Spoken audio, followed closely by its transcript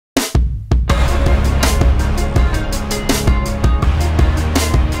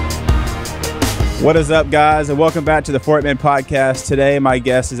What is up, guys, and welcome back to the For It Men podcast. Today, my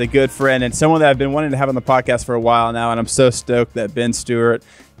guest is a good friend and someone that I've been wanting to have on the podcast for a while now, and I'm so stoked that Ben Stuart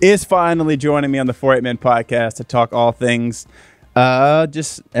is finally joining me on the For It Men podcast to talk all things,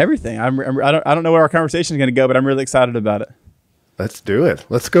 just everything. I don't know where our conversation is going to go, but I'm really excited about it. Let's do it.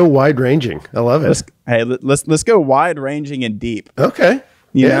 Let's go wide-ranging. I love it. Let's go wide-ranging and deep. Okay.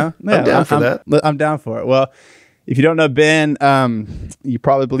 You know? I'm down for that. I'm down for it. Well, if you don't know Ben, you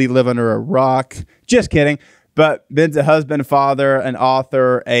probably live under a rock. Just kidding. But Ben's a husband, father, an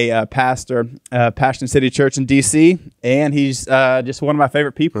author, a pastor, Passion City Church in D.C., and he's just one of my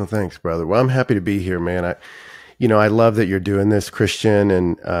favorite people. Well, thanks, brother. Well, I'm happy to be here, man. I love that you're doing this, Christian,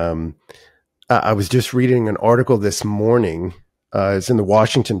 and I was just reading an article this morning. It's in the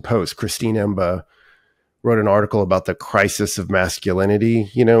Washington Post. Christine Emba wrote an article about the crisis of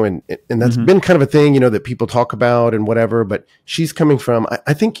masculinity, and that's been kind of a thing, that people talk about and whatever, but she's coming from,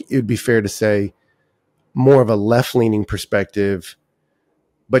 I think it would be fair to say, more of a left-leaning perspective,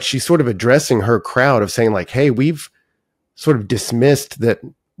 but she's sort of addressing her crowd of saying like, hey, we've sort of dismissed that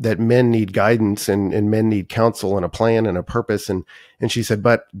men need guidance and men need counsel and a plan and a purpose. And she said,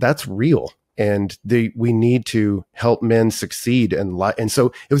 but that's real. And we need to help men succeed. And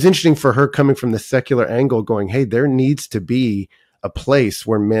so it was interesting for her coming from the secular angle going, hey, there needs to be a place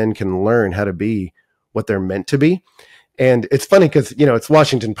where men can learn how to be what they're meant to be. And it's funny because, it's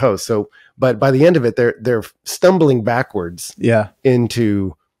Washington Post. So, but by the end of it, they're stumbling backwards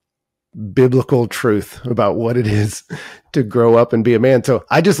into biblical truth about what it is to grow up and be a man. So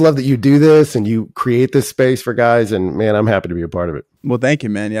I just love that you do this and you create this space for guys. And man, I'm happy to be a part of it. Well, thank you,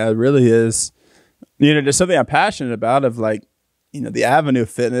 man. Yeah, it really is. There's something I'm passionate about of like, the avenue of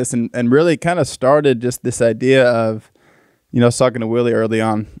fitness and really kind of started just this idea of, I was talking to Willie early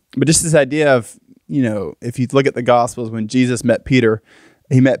on, but just this idea of, if you look at the Gospels, when Jesus met Peter,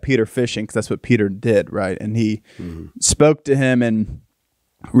 he met Peter fishing because that's what Peter did, right? And he spoke to him and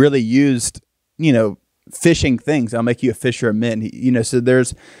really used, fishing things. I'll make you a fisher of men. So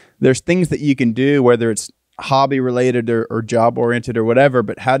there's things that you can do, whether it's hobby related or job oriented or whatever,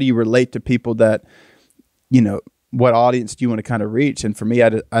 but how do you relate to people that, what audience do you want to kind of reach? And for me,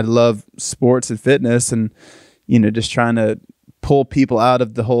 I love sports and fitness and, just trying to pull people out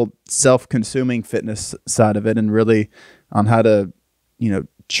of the whole self-consuming fitness side of it and really on how to,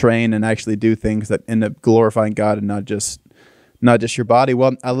 train and actually do things that end up glorifying God and not just your body.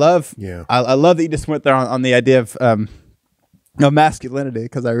 Well, I love that you just went there on the idea of masculinity,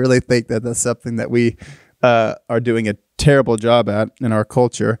 because I really think that that's something that we are doing a terrible job at in our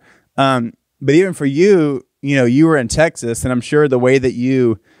culture. But even for you, you were in Texas, and I'm sure the way that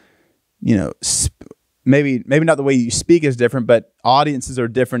you, maybe not the way you speak is different, but audiences are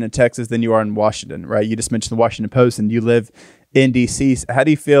different in Texas than you are in Washington, right? You just mentioned the Washington Post, and you live in D.C. How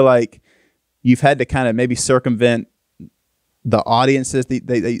do you feel like you've had to kind of maybe circumvent the audiences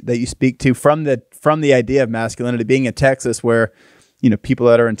that you speak to from the idea of masculinity, being in Texas, where people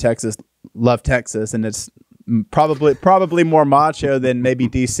that are in Texas love Texas, and it's probably more macho than maybe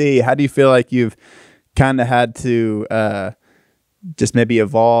DC. How do you feel like you've kind of had to just maybe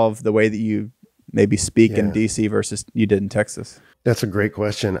evolve the way that you maybe speak in DC versus you did in Texas? That's a great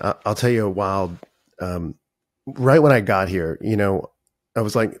question. I'll tell you a wild. Right when I got here, I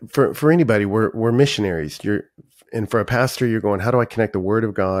was like, for anybody, we're missionaries. And for a pastor, you're going, how do I connect the Word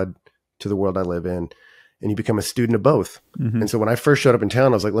of God to the world I live in? And you become a student of both. And so when I first showed up in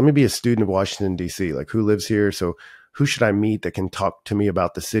town, I was like, let me be a student of Washington, D.C. Like, who lives here? So who should I meet that can talk to me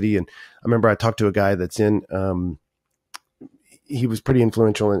about the city? And I remember I talked to a guy that's he was pretty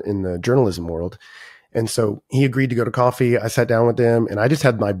influential in the journalism world. And so he agreed to go to coffee. I sat down with him, and I just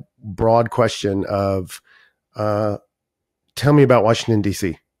had my broad question of, tell me about Washington,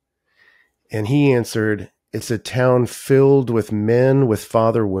 D.C. And he answered, it's a town filled with men with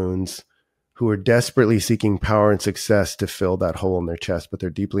father wounds who are desperately seeking power and success to fill that hole in their chest, but they're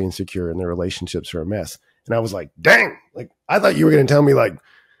deeply insecure and their relationships are a mess. And I was like, dang, like I thought you were going to tell me like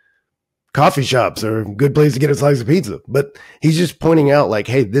coffee shops are a good place to get a slice of pizza. But he's just pointing out like,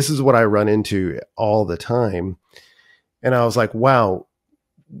 hey, this is what I run into all the time. And I was like, wow,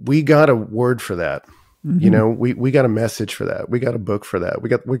 we got a word for that. We got a message for that. We got a book for that. We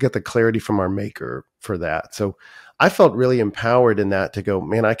got the clarity from our maker for that. So I felt really empowered in that to go,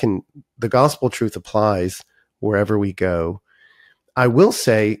 man, the gospel truth applies wherever we go. I will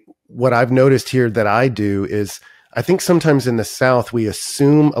say what I've noticed here that I do is I think sometimes in the South, we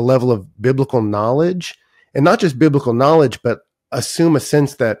assume a level of biblical knowledge, and not just biblical knowledge, but assume a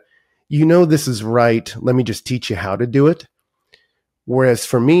sense that, this is right. Let me just teach you how to do it. Whereas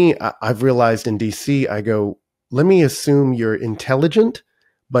for me, I've realized in DC, I go, let me assume you're intelligent,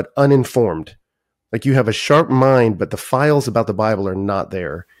 but uninformed. Like you have a sharp mind, but the files about the Bible are not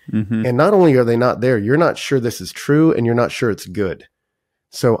there. Mm-hmm. And not only are they not there, you're not sure this is true and you're not sure it's good.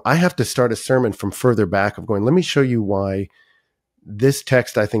 So I have to start a sermon from further back of going, let me show you why this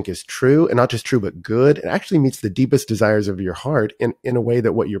text I think is true, and not just true, but good. It actually meets the deepest desires of your heart in a way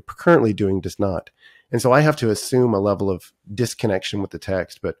that what you're currently doing does not. And so I have to assume a level of disconnection with the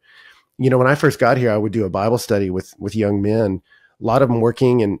text. But, when I first got here, I would do a Bible study with young men, a lot of them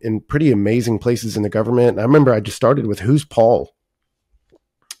working in pretty amazing places in the government. And I remember I just started with, who's Paul?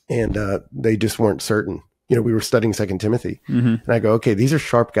 And they just weren't certain. We were studying 2 Timothy. Mm-hmm. And I go, okay, these are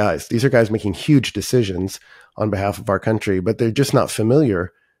sharp guys. These are guys making huge decisions on behalf of our country, but they're just not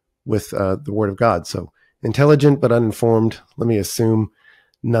familiar with the Word of God. So intelligent but uninformed, let me assume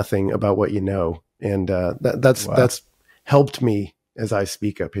nothing about what you know. And that's helped me as I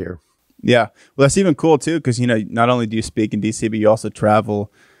speak up here. Yeah. Well, that's even cool too, because, not only do you speak in DC, but you also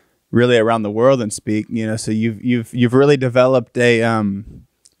travel really around the world and speak, so you've really developed a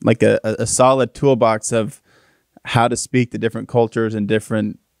solid toolbox of how to speak to different cultures and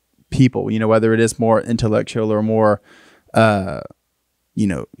different people, whether it is more intellectual or more,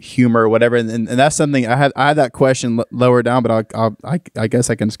 humor or whatever. And that's something I had that question lower down, but I guess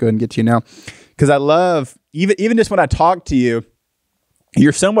I can just go ahead and get to you now. Cause I love, even just when I talk to you,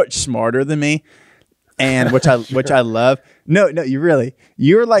 you're so much smarter than me. And which I love. No,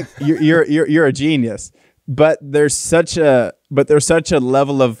 you're a genius, but there's such a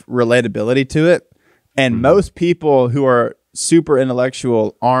level of relatability to it. And most people who are super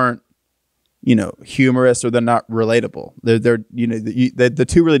intellectual aren't, humorous, or they're not relatable. The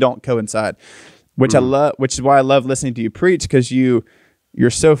two really don't coincide, which I love, which is why I love listening to you preach, because you're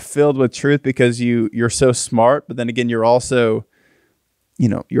so filled with truth, because you're so smart, but then again, you're also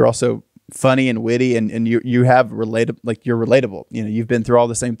funny and witty, and you have you're relatable. You've been through all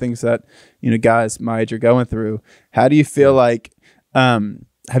the same things that, guys my age are going through. How do you feel like,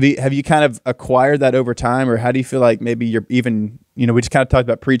 have you kind of acquired that over time, or how do you feel like maybe you're even, we just kind of talked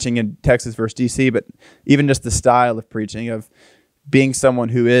about preaching in Texas versus DC, but even just the style of preaching, of being someone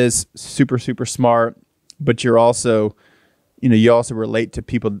who is super, super smart, but you're also, you also relate to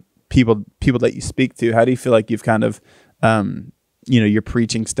people that you speak to. How do you feel like you've kind of, your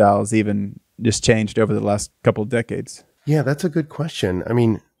preaching styles even just changed over the last couple of decades? Yeah, that's a good question. I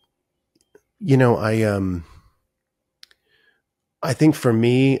mean, I think for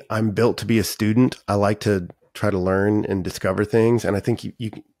me, I'm built to be a student. I like to try to learn and discover things. And I think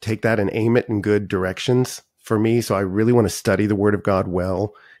you take that and aim it in good directions for me. So I really want to study the Word of God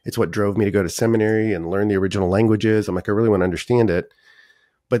well. It's what drove me to go to seminary and learn the original languages. I'm like, I really want to understand it.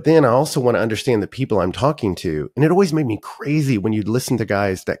 But then I also want to understand the people I'm talking to. And it always made me crazy when you'd listen to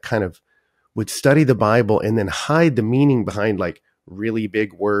guys that kind of would study the Bible and then hide the meaning behind like really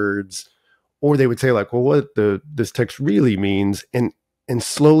big words. Or they would say like, well, what this text really means. And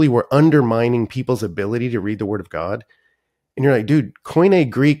slowly we're undermining people's ability to read the Word of God. And you're like, dude,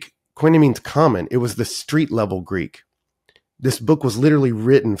 koine means common. It was the street level Greek. This book was literally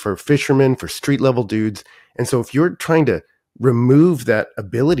written for fishermen, for street level dudes. And so if you're trying to remove that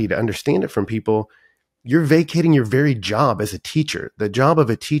ability to understand it from people, you're vacating your very job as a teacher. The job of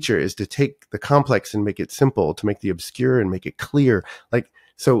a teacher is to take the complex and make it simple, to make the obscure and make it clear.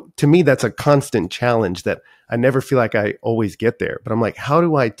 So to me, that's a constant challenge that I never feel like I always get there. But I'm like, how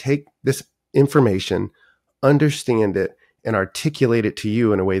do I take this information, understand it, and articulate it to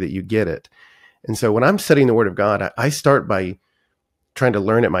you in a way that you get it? And so when I'm studying the Word of God, I start by trying to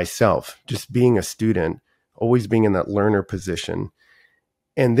learn it myself, just being a student, always being in that learner position.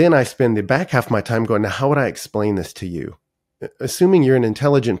 And then I spend the back half of my time going, now, how would I explain this to you? Assuming you're an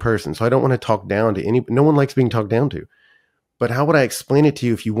intelligent person. So I don't want to talk down to no one likes being talked down to. But how would I explain it to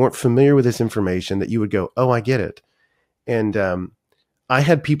you if you weren't familiar with this information, that you would go, oh, I get it. And I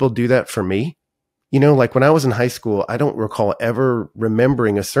had people do that for me. Like when I was in high school, I don't recall ever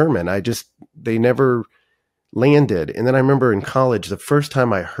remembering a sermon. They never landed. And then I remember in college, the first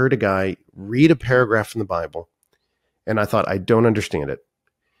time I heard a guy read a paragraph from the Bible, and I thought, I don't understand it.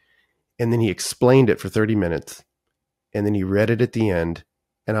 And then he explained it for 30 minutes, and then he read it at the end,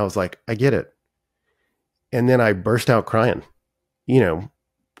 and I was like, I get it. And then I burst out crying.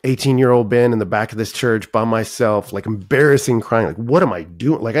 18-year-old Ben in the back of this church by myself, like embarrassing crying. Like, what am I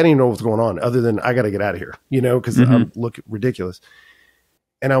doing? Like, I didn't even know what was going on other than I got to get out of here, because I look ridiculous.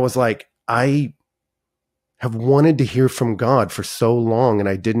 And I was like, I have wanted to hear from God for so long, and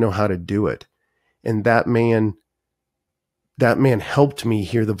I didn't know how to do it. And that man helped me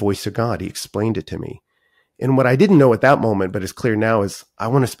hear the voice of God. He explained it to me. And what I didn't know at that moment, but is clear now, is I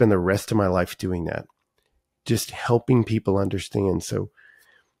want to spend the rest of my life doing that, just helping people understand. So,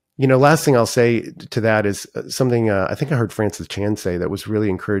 Last thing I'll say to that is something I think I heard Francis Chan say that was really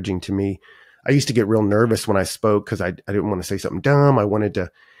encouraging to me. I used to get real nervous when I spoke because I didn't want to say something dumb.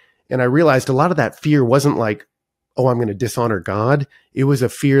 And I realized a lot of that fear wasn't like, oh, I'm going to dishonor God. It was a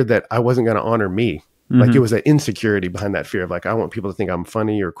fear that I wasn't going to honor me. Mm-hmm. Like it was an insecurity behind that fear of like, I want people to think I'm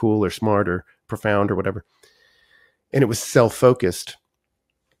funny or cool or smart or profound or whatever. And it was self-focused.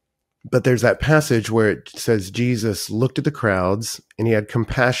 But there's that passage where it says Jesus looked at the crowds and he had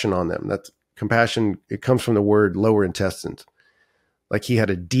compassion on them. That's compassion. It comes from the word lower intestines. Like he had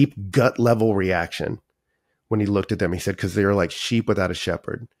a deep gut level reaction when he looked at them. He said, because they were like sheep without a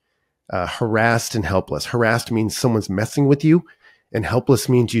shepherd. Harassed and helpless. Harassed means someone's messing with you, and helpless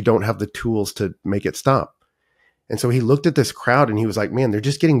means you don't have the tools to make it stop. And so he looked at this crowd and he was like, man, they're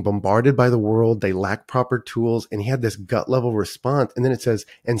just getting bombarded by the world. They lack proper tools. And he had this gut level response. And then it says,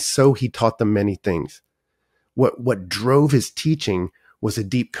 and so he taught them many things. What drove his teaching was a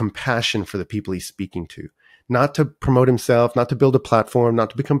deep compassion for the people he's speaking to. Not to promote himself, not to build a platform, not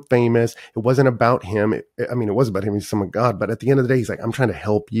to become famous. It wasn't about him. It was about him. He's the Son of God. But at the end of the day, he's like, I'm trying to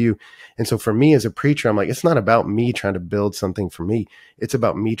help you. And so for me as a preacher, I'm like, it's not about me trying to build something for me. It's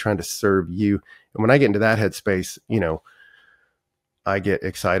about me trying to serve you. And when I get into that headspace, I get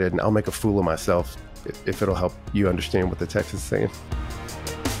excited and I'll make a fool of myself if it'll help you understand what the text is saying.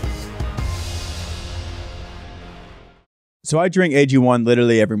 So I drink AG1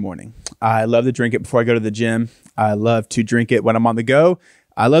 literally every morning. I love to drink it before I go to the gym. I love to drink it when I'm on the go.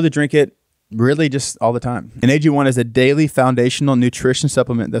 I love to drink it really just all the time. And AG1 is a daily foundational nutrition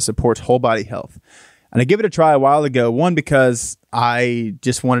supplement that supports whole body health. And I gave it a try a while ago, one, because I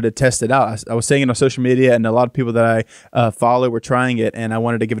just wanted to test it out. I was saying it on social media, and a lot of people that I follow were trying it, and I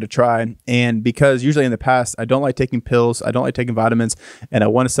wanted to give it a try. And because usually in the past, I don't like taking pills, I don't like taking vitamins, and I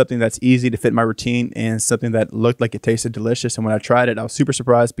wanted something that's easy to fit my routine and something that looked like it tasted delicious. And when I tried it, I was super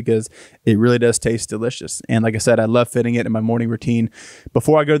surprised because it really does taste delicious. And like I said, I love fitting it in my morning routine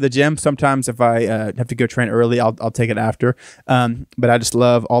before I go to the gym. Sometimes if I have to go train early, I'll take it after. But I just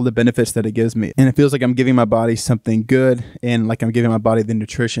love all the benefits that it gives me. And it feels like I'm giving my body something good, and like I'm giving my body the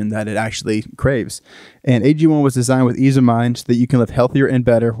nutrition that it actually craves. And AG1 was designed with ease of mind so that you can live healthier and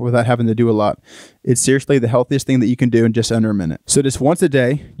better without having to do a lot. It's seriously the healthiest thing that you can do in just under a minute. So just once a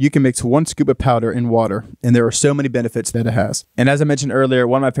day, you can mix 1 scoop of powder in water, and there are so many benefits that it has. And as I mentioned earlier,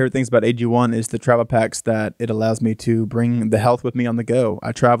 one of my favorite things about AG1 is the travel packs that it allows me to bring the health with me on the go.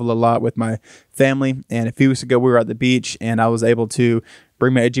 I travel a lot with my family, and a few weeks ago we were at the beach, and I was able to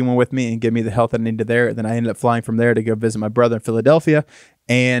bring my AG1 with me and give me the health that I needed there. Then I ended up flying from there to go visit my brother in Philadelphia.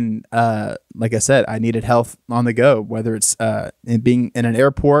 And like I said, I needed health on the go, whether it's in being in an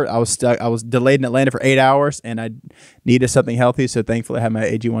airport. I was delayed in Atlanta for 8 hours, and I needed something healthy. So thankfully I had my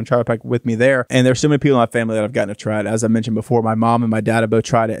AG1 travel pack with me there. And there's so many people in my family that I've gotten to try it. As I mentioned before, my mom and my dad have both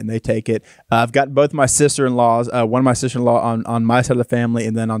tried it, and they take it. I've gotten both my sister-in-laws, one of my sister-in-law on my side of the family,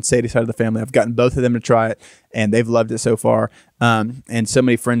 and then on Sadie's side of the family. I've gotten both of them to try it, and they've loved it so far. And so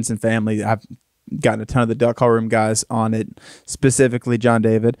many friends and family. I've gotten a ton of the Duck Call Room guys on it, specifically John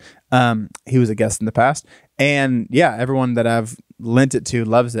David. He was a guest in the past. And yeah, everyone that I've lent it to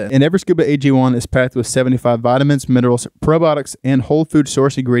loves it. And every scoop of AG1 is packed with 75 vitamins, minerals, probiotics, and whole food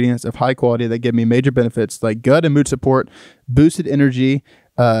source ingredients of high quality that give me major benefits like gut and mood support, boosted energy.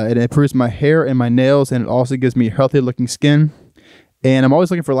 It improves my hair and my nails, and it also gives me healthy looking skin. And I'm always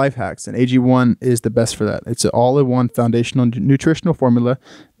looking for life hacks, and AG1 is the best for that. It's an all-in-one foundational nutritional formula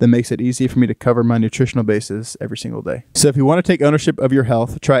that makes it easy for me to cover my nutritional bases every single day. So if you want to take ownership of your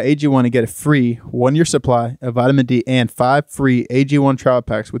health, try AG1 and get a free 1-year supply of vitamin D and 5 free AG1 travel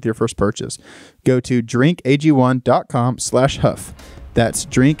packs with your first purchase. Go to drinkag1.com/huff. That's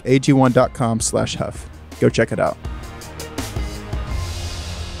drinkag1.com/huff. Go check it out.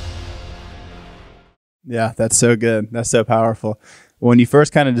 Yeah, that's so good. That's so powerful. When you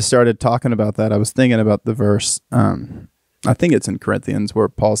first kind of just started talking about that, I was thinking about the verse. I think it's in Corinthians where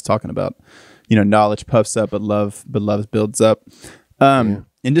Paul's talking about, knowledge puffs up, but love builds up. And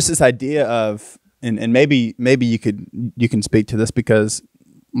just this idea of, and maybe you can speak to this because,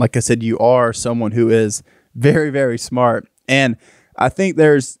 like I said, you are someone who is very, very smart. And I think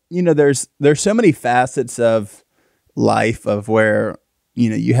there's so many facets of life of where,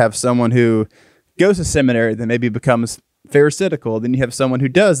 you have someone who goes to seminary, then maybe becomes pharisaical. Then you have someone who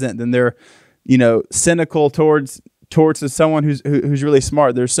doesn't. Then they're, cynical towards someone who's really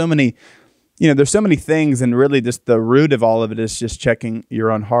smart. There's so many, there's so many things, and really just the root of all of it is just checking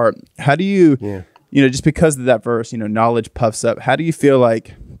your own heart. How do you, just because of that verse, knowledge puffs up. How do you feel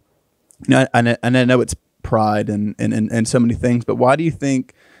like, and I know it's pride and so many things, but why do you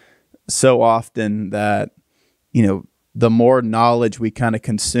think so often that, the more knowledge we kind of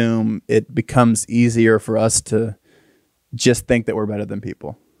consume, it becomes easier for us to just think that we're better than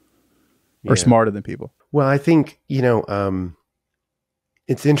people or smarter than people. Well, I think,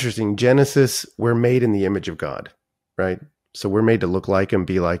 it's interesting. Genesis, we're made in the image of God, right? So we're made to look like him,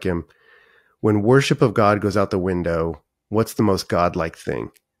 be like him. When worship of God goes out the window, what's the most godlike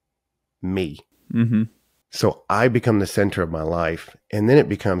thing? Me. Mm-hmm. So I become the center of my life. And then it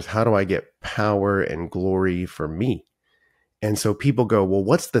becomes, how do I get power and glory for me? And so people go, well,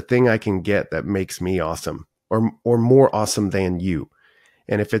 what's the thing I can get that makes me awesome or more awesome than you?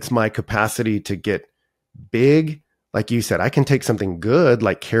 And if it's my capacity to get big, like you said, I can take something good,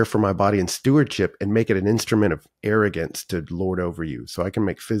 like care for my body and stewardship, and make it an instrument of arrogance to lord over you. So I can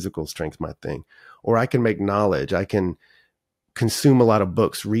make physical strength my thing, or I can make knowledge. I can consume a lot of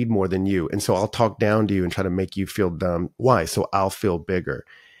books, read more than you. And so I'll talk down to you and try to make you feel dumb. Why? So I'll feel bigger.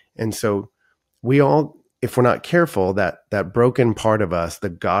 And so we all, if we're not careful, that broken part of us, the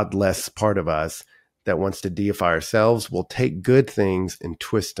godless part of us that wants to deify ourselves, will take good things and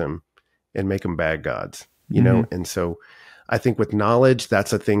twist them and make them bad gods, you know? And so I think with knowledge,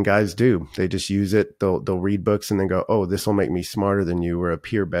 that's a thing guys do. They just use it. They'll read books and then go, oh, this will make me smarter than you or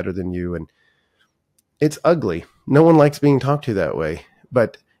appear better than you. And it's ugly. No one likes being talked to that way,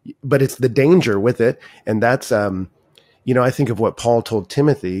 but it's the danger with it. And that's, I think of what Paul told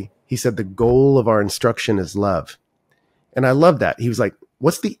Timothy. He said, the goal of our instruction is love. And I love that. He was like,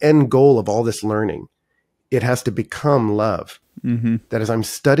 what's the end goal of all this learning? It has to become love. Mm-hmm. That as I'm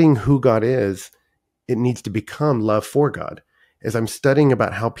studying who God is, it needs to become love for God. As I'm studying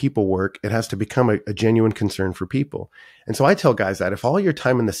about how people work, it has to become a genuine concern for people. And so I tell guys that if all your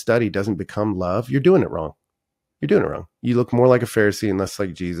time in the study doesn't become love, you're doing it wrong. You're doing it wrong. You look more like a Pharisee and less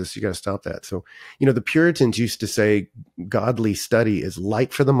like Jesus. You got to stop that. So, the Puritans used to say godly study is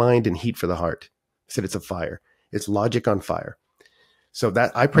light for the mind and heat for the heart. I said it's a fire. It's logic on fire. So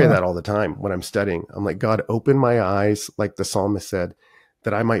that I pray that all the time when I'm studying. I'm like, God, open my eyes, like the psalmist said,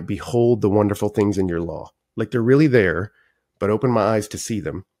 that I might behold the wonderful things in your law. Like they're really there, but open my eyes to see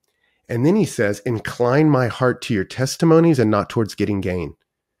them. And then he says, incline my heart to your testimonies and not towards getting gain,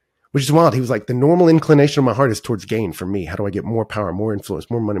 which is wild. He was like, the normal inclination of my heart is towards gain for me. How do I get more power, more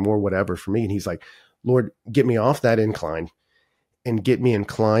influence, more money, more whatever for me? And he's like, Lord, get me off that incline and get me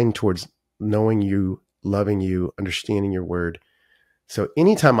inclined towards knowing you, loving you, understanding your word. So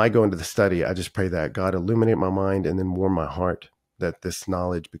anytime I go into the study, I just pray that God illuminate my mind and then warm my heart, that this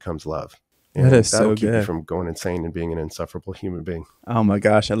knowledge becomes love. And that is so that'll keep good. you from going insane and being an insufferable human being. Oh my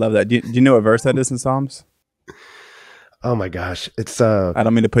gosh, I love that. Do you know what verse that is in Psalms? Oh my gosh. It's I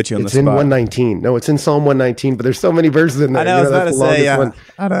don't mean to put you on the spot. It's in 119. No, it's in Psalm 119, but there's so many verses in there. I know, I was about to say, yeah. One.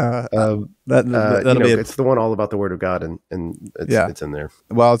 I know. That'll be it's the one all about the word of God, and it's in there.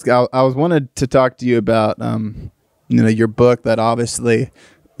 Well, I was wanted to talk to you about your book that obviously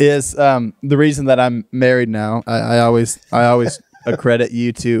is the reason that I'm married now. I always accredit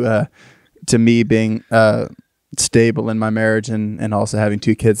you to me being stable in my marriage and also having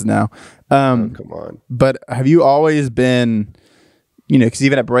 2 kids now. Come on. But have you always been, because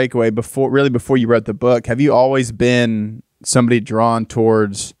even at Breakaway, before you wrote the book, have you always been somebody drawn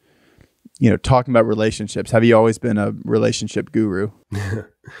towards, talking about relationships? Have you always been a relationship guru?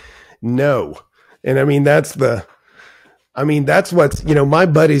 No. And I mean, that's what's, my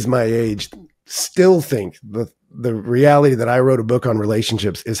buddies my age still think the reality that I wrote a book on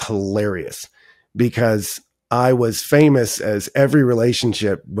relationships is hilarious, because I was famous as every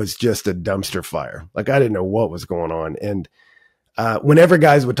relationship was just a dumpster fire. Like I didn't know what was going on. And whenever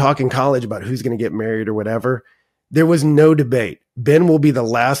guys would talk in college about who's going to get married or whatever, there was no debate. Ben will be the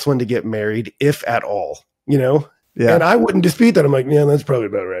last one to get married, if at all, Yeah. And I wouldn't dispute that. I'm like, yeah, that's probably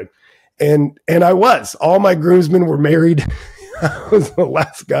about right. And I was. All my groomsmen were married. I was the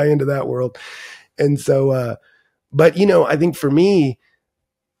last guy into that world. And so, but I think for me,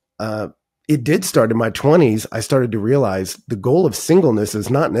 it did start in my 20s. I started to realize the goal of singleness is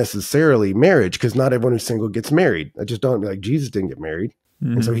not necessarily marriage, because not everyone who's single gets married. I just don't be like, Jesus didn't get married.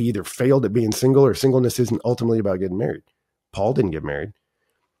 Mm-hmm. And so he either failed at being single, or singleness isn't ultimately about getting married. Paul didn't get married.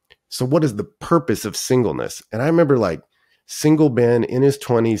 So what is the purpose of singleness? And I remember like single Ben in his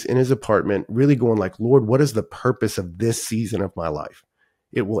 20s in his apartment, really going like, Lord, what is the purpose of this season of my life?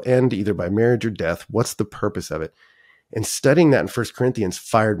 It will end either by marriage or death. What's the purpose of it? And studying that in 1 Corinthians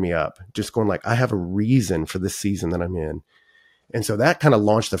fired me up, just going like, I have a reason for this season that I'm in. And so that kind of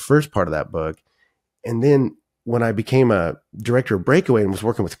launched the first part of that book. And then when I became a director of Breakaway and was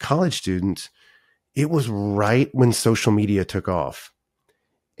working with college students, it was right when social media took off.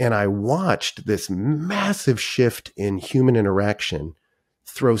 And I watched this massive shift in human interaction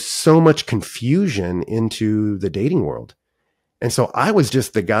throw so much confusion into the dating world. And so I was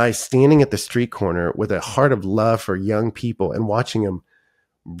just the guy standing at the street corner with a heart of love for young people and watching them.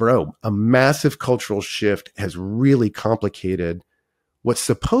 Bro, a massive cultural shift has really complicated what's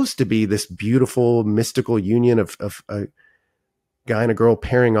supposed to be this beautiful mystical union of a guy and a girl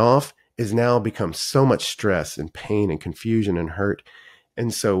pairing off is now become so much stress and pain and confusion and hurt.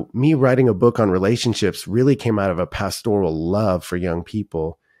 And so me writing a book on relationships really came out of a pastoral love for young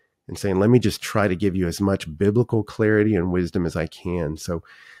people and saying, let me just try to give you as much biblical clarity and wisdom as I can. So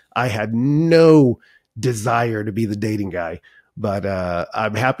I had no desire to be the dating guy, but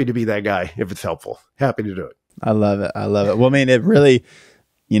I'm happy to be that guy if it's helpful. Happy to do it. I love it. I love it. Well, I mean, it really,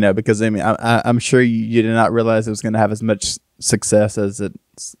 because I mean, I'm sure you did not realize it was going to have as much success as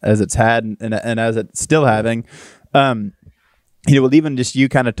it's had and as it's still having. Well, even just you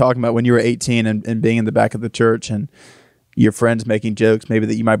kind of talking about when you were 18 and being in the back of the church and your friends making jokes, maybe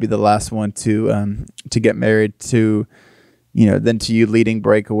that you might be the last one to get married, to, then to you leading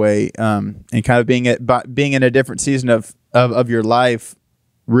Breakaway, and kind of being in a different season of your life,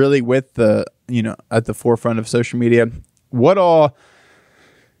 really with the, at the forefront of social media. What all,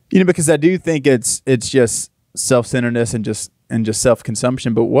 because I do think it's just self-centeredness and just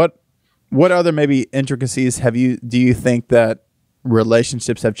self-consumption, but what other maybe intricacies do you think that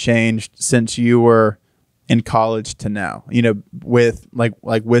relationships have changed since you were in college to now, with like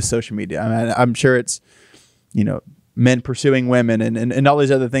with social media? I mean, I'm sure it's, men pursuing women and all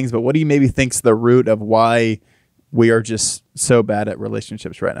these other things, but what do you maybe think's the root of why we are just so bad at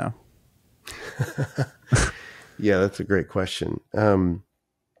relationships right now? Yeah, that's a great question.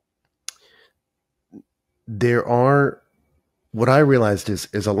 What I realized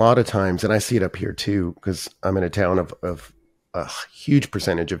is a lot of times, and I see it up here too, because I'm in a town of a huge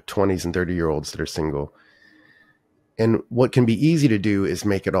percentage of 20s and 30-year-olds that are single. And what can be easy to do is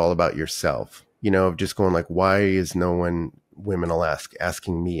make it all about yourself, of just going like, why is no one, women will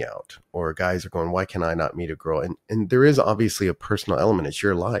asking me out, or guys are going, why can I not meet a girl? And there is obviously a personal element. It's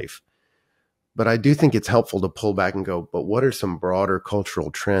your life. But I do think it's helpful to pull back and go, but what are some broader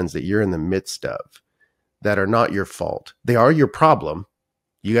cultural trends that you're in the midst of that are not your fault? They are your problem.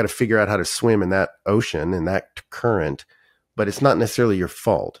 You got to figure out how to swim in that ocean, in that current, but it's not necessarily your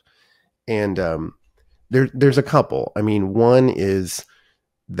fault. And there's a couple. I mean, one is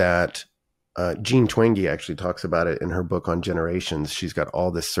that Jean Twenge actually talks about it in her book on generations. She's got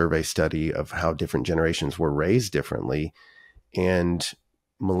all this survey study of how different generations were raised differently. And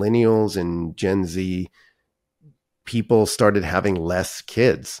millennials and Gen Z people started having less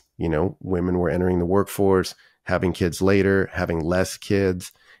kids. Women were entering the workforce, having kids later, having less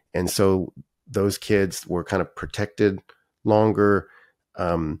kids. And so those kids were kind of protected longer.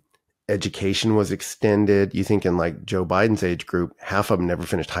 Education was extended. You think in like Joe Biden's age group, half of them never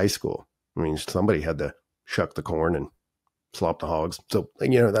finished high school. I mean, somebody had to shuck the corn and slop the hogs. So,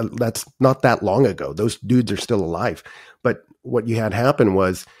 that's not that long ago. Those dudes are still alive. But what you had happen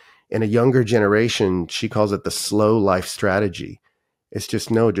was in a younger generation, she calls it the slow life strategy. It's just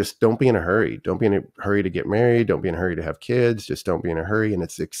don't be in a hurry. Don't be in a hurry to get married. Don't be in a hurry to have kids. Just don't be in a hurry. And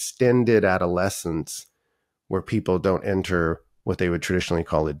it's extended adolescence where people don't enter what they would traditionally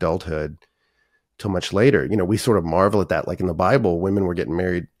call adulthood till much later. We sort of marvel at that. Like in the Bible, women were getting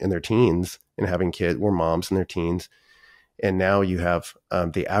married in their teens and having kids, were moms in their teens. And now you have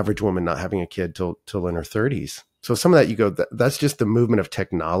the average woman not having a kid till in her 30s. So some of that you go, that's just the movement of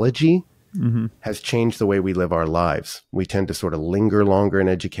technology has changed the way we live our lives. We tend to sort of linger longer in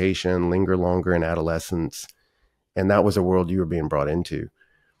education, linger longer in adolescence. And that was a world you were being brought into.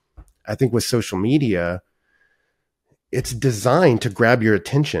 I think with social media, it's designed to grab your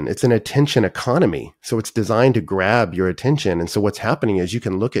attention. It's an attention economy. So it's designed to grab your attention. And so what's happening is you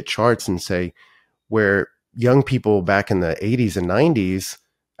can look at charts and say where young people back in the 80s and 90s,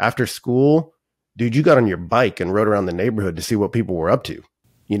 after school, dude, you got on your bike and rode around the neighborhood to see what people were up to,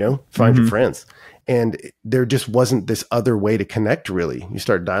 find your friends. And there just wasn't this other way to connect, really. You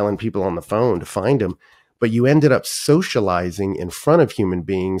start dialing people on the phone to find them, but you ended up socializing in front of human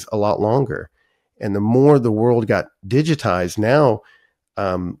beings a lot longer. And the more the world got digitized now,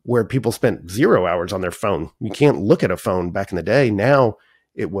 where people spent 0 hours on their phone, you can't look at a phone back in the day. Now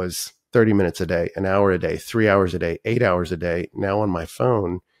it was 30 minutes a day, an hour a day, 3 hours a day, 8 hours a day, now on my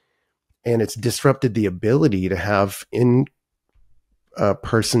phone. And it's disrupted the ability to have in-person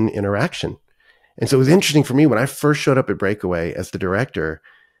interaction. And so it was interesting for me when I first showed up at Breakaway as the director.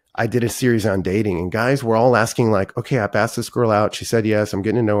 I did a series on dating, and guys were all asking like, okay, I've asked this girl out. She said yes. I'm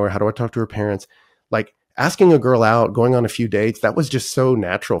getting to know her. How do I talk to her parents? Like asking a girl out, going on a few dates, that was just so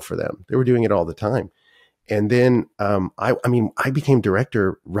natural for them. They were doing it all the time. And then, I became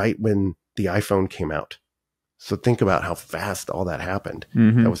director right when the iPhone came out. So think about how fast all that happened.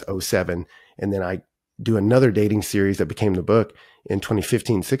 Mm-hmm. That was '07. And then I do another dating series that became the book in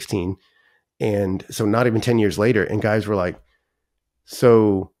 2015, 16. And so not even 10 years later. And guys were like,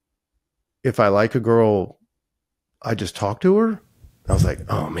 so if I like a girl, I just talk to her? I was like,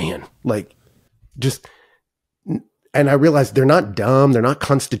 oh man, like just, and I realized they're not dumb. They're not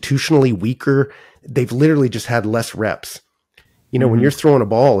constitutionally weaker. They've literally just had less reps. You know, when you're throwing a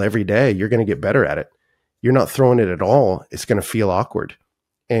ball every day, you're going to get better at it. You're not throwing it at all. It's going to feel awkward.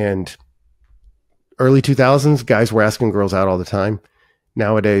 And early 2000s, guys were asking girls out all the time.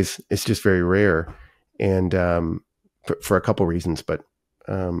 Nowadays, it's just very rare. And for a couple reasons, but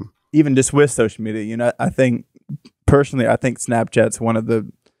even just with social media, you know, I think personally, I think Snapchat's one of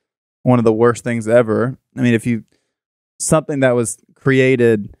the worst things ever. I mean, something that was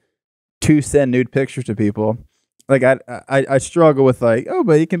created to send nude pictures to people, like I struggle with like, oh,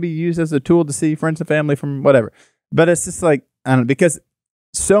 but it can be used as a tool to see friends and family from whatever. But it's just like, I don't know, because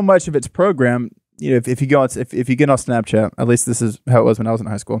so much of it's programmed. You know, if you get on Snapchat, at least this is how it was when I was in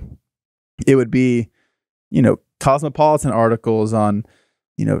high school, it would be, you know, Cosmopolitan articles on,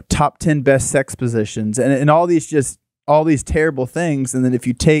 you know, top 10 best sex positions and all these terrible things. And then if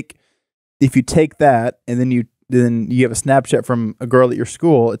you take that and then you have a Snapchat from a girl at your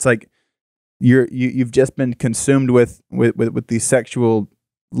school, it's like you've just been consumed with these sexual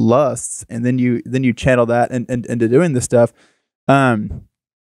lusts, and then you channel that into doing this stuff,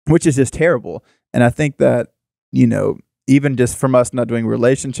 which is just terrible. And I think that, you know, even just from us not doing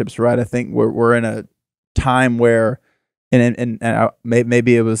relationships right, I think we're in a time where,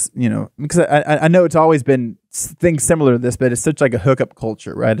 maybe it was, you know, because I know it's always been things similar to this, but it's such like a hookup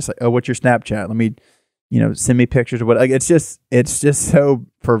culture, right? It's like, oh, what's your Snapchat? Let me, you know, send me pictures of what. Like, it's just so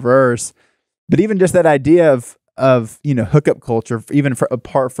perverse. But even just that idea of you know, hookup culture, even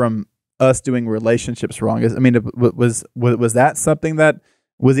apart from us doing relationships wrong, I mean, was that something that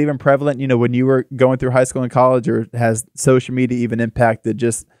was even prevalent, you know, when you were going through high school and college, or has social media even impacted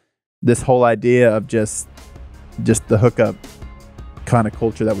just this whole idea of just the hookup kind of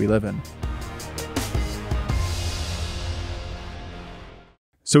culture that we live in?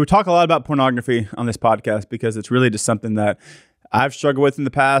 So we talk a lot about pornography on this podcast because it's really just something that I've struggled with in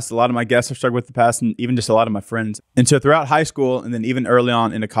the past. A lot of my guests have struggled with in the past, and even just a lot of my friends. And so throughout high school, and then even early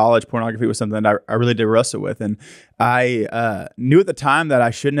on into college, pornography was something that I really did wrestle with. And I knew at the time that I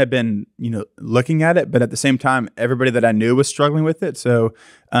shouldn't have been, you know, looking at it, but at the same time, everybody that I knew was struggling with it. So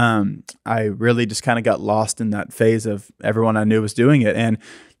I really just kind of got lost in that phase of everyone I knew was doing it. And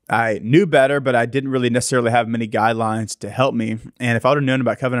I knew better, but I didn't really necessarily have many guidelines to help me. And if I would have known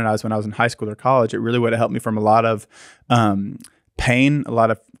about Covenant Eyes when I was in high school or college, it really would have helped me from a lot of pain, a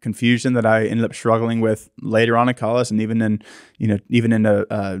lot of confusion that I ended up struggling with later on in college, and even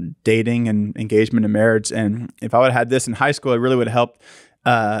in dating and engagement and marriage. And if I would have had this in high school, it really would have helped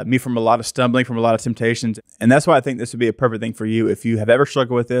me from a lot of stumbling, from a lot of temptations. And that's why I think this would be a perfect thing for you. If you have ever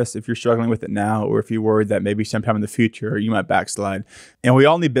struggled with this, if you're struggling with it now, or if you're worried that maybe sometime in the future you might backslide. And we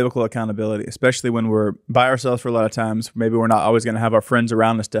all need biblical accountability, especially when we're by ourselves for a lot of times. Maybe we're not always going to have our friends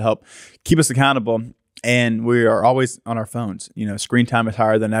around us to help keep us accountable. And we are always on our phones. You know, screen time is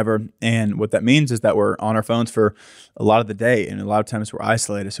higher than ever. And what that means is that we're on our phones for a lot of the day. And a lot of times we're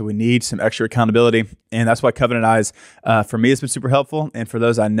isolated. So we need some extra accountability. And that's why Covenant Eyes, for me, has been super helpful. And for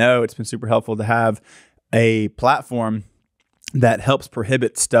those I know, it's been super helpful to have a platform that helps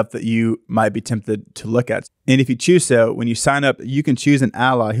prohibit stuff that you might be tempted to look at. And if you choose so, when you sign up, you can choose an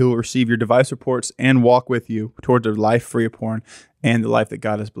ally who will receive your device reports and walk with you towards a life free of porn and the life that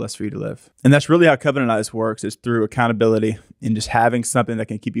God has blessed for you to live. And that's really how Covenant Eyes works, is through accountability and just having something that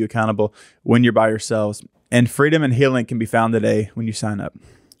can keep you accountable when you're by yourselves. And freedom and healing can be found today when you sign up.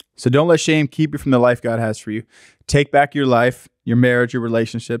 So don't let shame keep you from the life God has for you. Take back your life, your marriage, your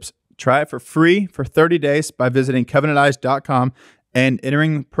relationships. Try it for free for 30 days by visiting covenanteyes.com and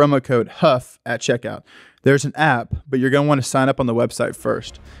entering promo code HUFF at checkout. There's an app, but you're going to want to sign up on the website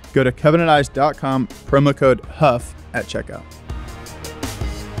first. Go to covenanteyes.com, promo code HUFF at checkout.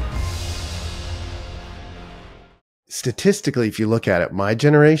 Statistically, if you look at it, my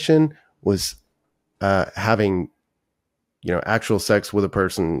generation was having, you know, actual sex with a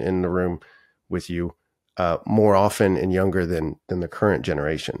person in the room with you more often and younger than the current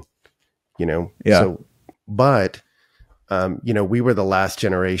generation. You know, yeah. So, but you know, we were the last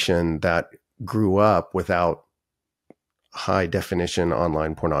generation that grew up without high definition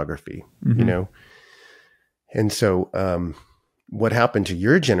online pornography. Mm-hmm. You know, and so what happened to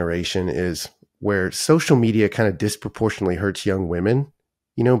your generation is where social media kind of disproportionately hurts young women,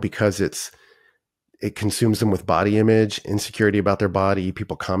 you know, because it consumes them with body image, insecurity about their body,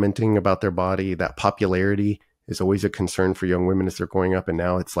 people commenting about their body. That popularity is always a concern for young women as they're growing up. And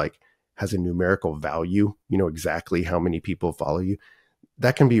now it's like has a numerical value. You know exactly how many people follow you.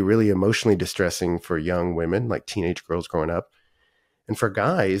 That can be really emotionally distressing for young women, like teenage girls growing up. And for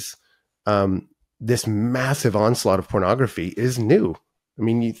guys, this massive onslaught of pornography is new. I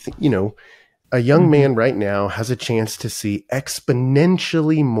mean, a young man right now has a chance to see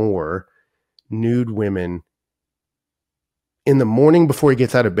exponentially more nude women in the morning before he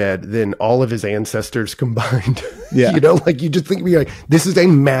gets out of bed than all of his ancestors combined. Yeah. Like you just think like this is a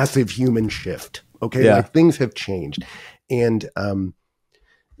massive human shift. Okay. Yeah. Like things have changed. And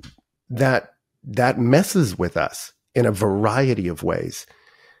that messes with us in a variety of ways.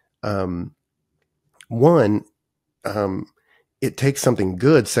 One, it takes something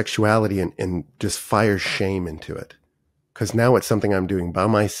good, sexuality, and just fires shame into it. Because now it's something I'm doing by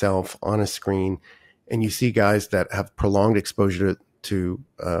myself on a screen. And you see guys that have prolonged exposure to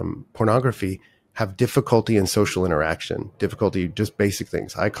pornography have difficulty in social interaction, difficulty, just basic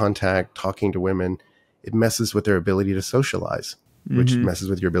things, eye contact, talking to women. It messes with their ability to socialize, which messes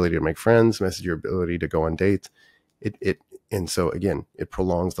with your ability to make friends, messes your ability to go on dates. And so again, it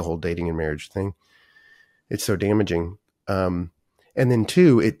prolongs the whole dating and marriage thing. It's so damaging. And then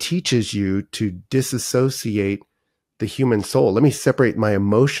two, it teaches you to disassociate the human soul. Let me separate my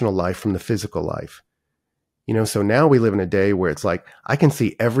emotional life from the physical life. So now we live in a day where it's like, I can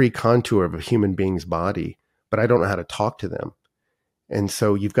see every contour of a human being's body, but I don't know how to talk to them. And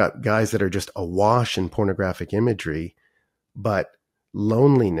so you've got guys that are just awash in pornographic imagery, but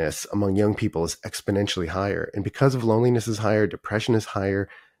loneliness among young people is exponentially higher. And because of loneliness is higher, depression is higher,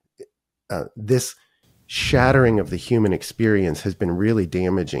 this shattering of the human experience has been really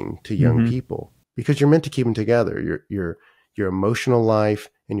damaging to young people, because you're meant to keep them together. Your emotional life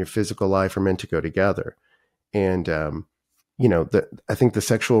and your physical life are meant to go together. And, I think the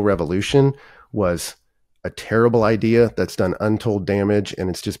sexual revolution was a terrible idea that's done untold damage, and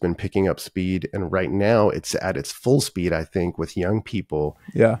it's just been picking up speed. And right now it's at its full speed, I think, with young people.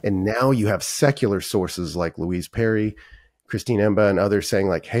 Yeah. And now you have secular sources like Louise Perry, Christine Emba, and others saying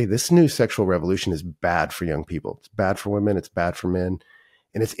like, hey, this new sexual revolution is bad for young people. It's bad for women. It's bad for men.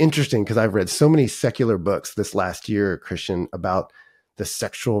 And it's interesting because I've read so many secular books this last year, Christian, about the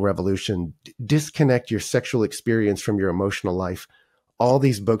sexual revolution. Disconnect your sexual experience from your emotional life. All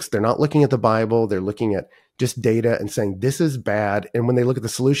these books, they're not looking at the Bible. They're looking at just data and saying, this is bad. And when they look at the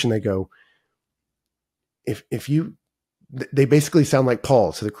solution, they go, they basically sound like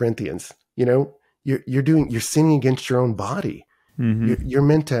Paul to the Corinthians, you're sinning against your own body. You're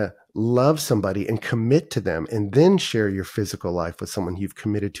meant to love somebody and commit to them and then share your physical life with someone you've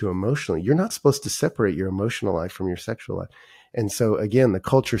committed to emotionally. You're not supposed to separate your emotional life from your sexual life. And so again, the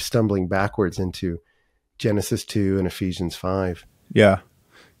culture stumbling backwards into Genesis 2 and Ephesians 5. Yeah.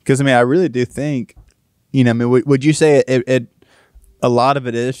 Because I really do think, would you say it a lot of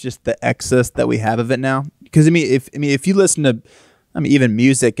it is just the excess that we have of it now? Because if you listen to, even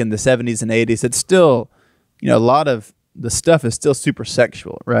music in the 70s and 80s, it's still, a lot of the stuff is still super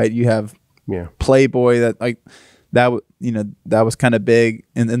sexual, right? You have Playboy that was kind of big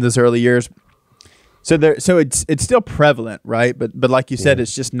in those early years. So it's still prevalent, right? But like you said,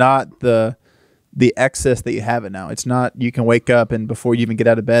 it's just not the excess that you have it now. It's not, you can wake up and before you even get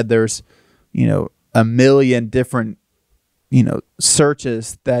out of bed, there's, a million different,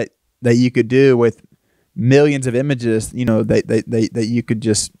 searches that you could do with millions of images, that you could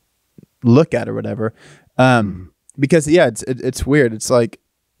just look at or whatever. Because it's weird. It's like,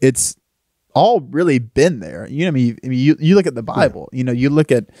 it's all really been there. You look at the Bible, you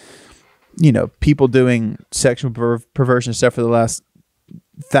look at, people doing sexual perversion stuff for the last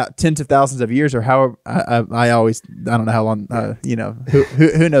tens of thousands of years, or however. I don't know how long.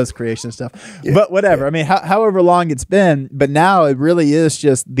 Who knows creation stuff, but whatever. However long it's been, but now it really is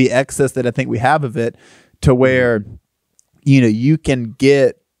just the excess that I think we have of it, to where you can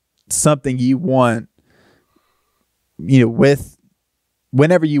get something you want, with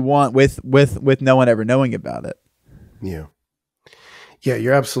whenever you want, with no one ever knowing about it. Yeah,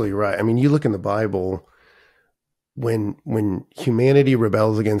 you're absolutely right. You look in the Bible, when humanity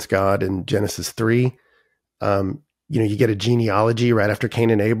rebels against God in Genesis 3, you get a genealogy right after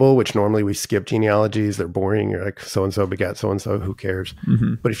Cain and Abel, which normally we skip genealogies. They're boring. You're like, so-and-so begat so-and-so, who cares?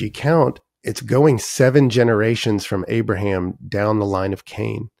 But if you count, it's going 7 generations from Abraham down the line of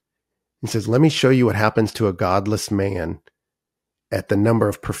Cain. He says, let me show you what happens to a godless man at the number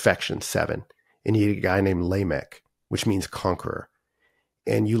of perfection, 7. And you get a guy named Lamech, which means conqueror.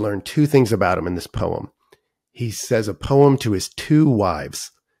 And you learn 2 things about him in this poem. He says a poem to his 2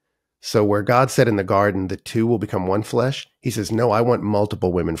 wives. So where God said in the garden, the two will become one flesh, he says, no, I want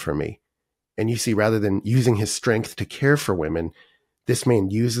multiple women for me. And you see, rather than using his strength to care for women, this man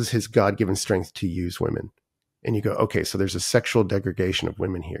uses his God-given strength to use women. And you go, okay, so there's a sexual degradation of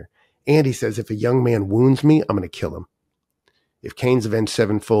women here. And he says, if a young man wounds me, I'm going to kill him. If Cain's avenged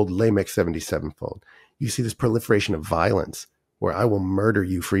sevenfold, Lamech 77-fold. You see this proliferation of violence where I will murder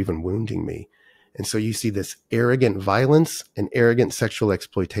you for even wounding me. And so you see this arrogant violence and arrogant sexual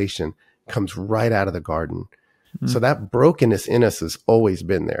exploitation comes right out of the garden. Mm-hmm. So that brokenness in us has always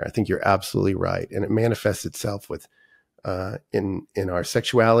been there. I think you're absolutely right. And it manifests itself with in our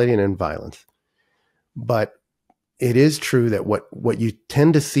sexuality and in violence. But it is true that what you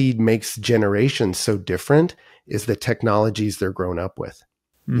tend to see makes generations so different is the technologies they're grown up with,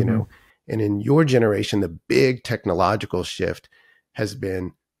 mm-hmm. you know. And in your generation, the big technological shift has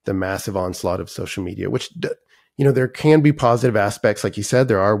been the massive onslaught of social media, which, you know, there can be positive aspects. Like you said,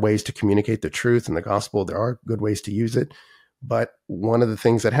 there are ways to communicate the truth and the gospel. There are good ways to use it. But one of the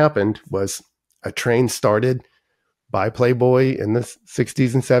things that happened was a train started by Playboy in the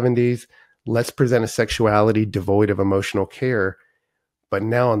 60s and 70s. Let's present a sexuality devoid of emotional care. But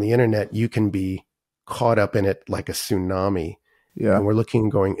now on the internet, you can be caught up in it like a tsunami. Yeah. And we're looking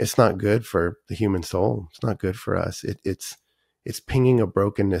and going, it's not good for the human soul. It's not good for us. It's pinging a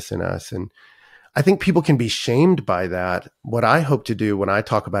brokenness in us. And I think people can be shamed by that. What I hope to do when I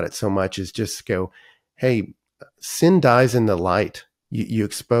talk about it so much is just go, hey, sin dies in the light. You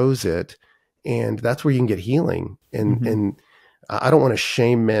expose it, and that's where you can get healing. And mm-hmm. and I don't want to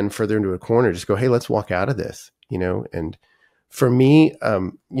shame men further into a corner. Just go, hey, let's walk out of this, you know. And for me,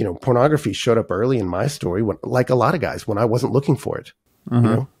 you know, pornography showed up early in my story, like a lot of guys, when I wasn't looking for it. Mm-hmm.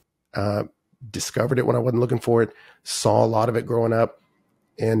 You know, discovered it when I wasn't looking for it. Saw a lot of it growing up,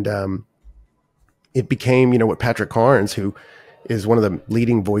 and it became, you know, what Patrick Carnes, who is one of the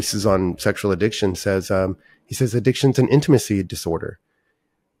leading voices on sexual addiction, says. He says addiction's an intimacy disorder.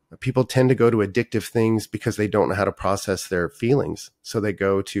 People tend to go to addictive things because they don't know how to process their feelings. So they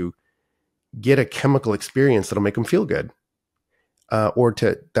go to get a chemical experience that'll make them feel good, or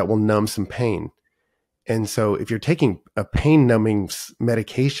that will numb some pain. And so if you're taking a pain numbing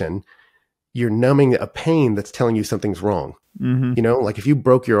medication, you're numbing a pain that's telling you something's wrong. Mm-hmm. You know, like if you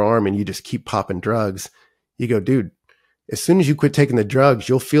broke your arm and you just keep popping drugs, you go, dude, as soon as you quit taking the drugs,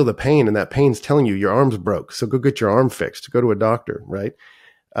 you'll feel the pain, and that pain's telling you your arm's broke. So go get your arm fixed, go to a doctor, right?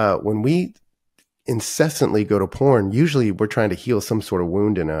 When we incessantly go to porn, usually we're trying to heal some sort of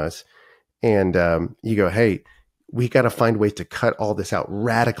wound in us. And you go, hey, we got to find ways to cut all this out,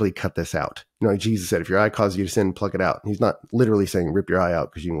 radically cut this out. You know, like Jesus said, if your eye causes you to sin, pluck it out. And he's not literally saying rip your eye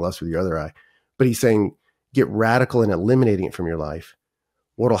out because you can lust with your other eye, but he's saying get radical in eliminating it from your life.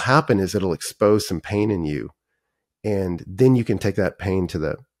 What'll happen is it'll expose some pain in you. And then you can take that pain to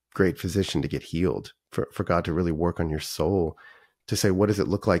the great physician to get healed, for God to really work on your soul, to say, what does it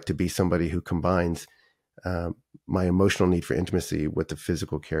look like to be somebody who combines my emotional need for intimacy with the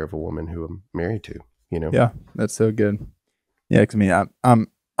physical care of a woman who I'm married to, you know? Yeah, that's so good. Yeah, because I mean,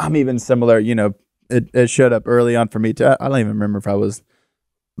 I'm even similar, you know, it showed up early on for me too. I don't even remember if I was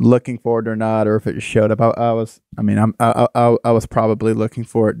looking for it or not, or if it showed up. I was probably looking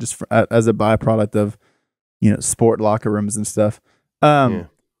for it just as a byproduct of, you know, sport locker rooms and stuff. Yeah.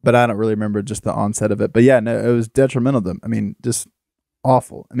 But I don't really remember just the onset of it. But yeah, no, it was detrimental to them. I mean, just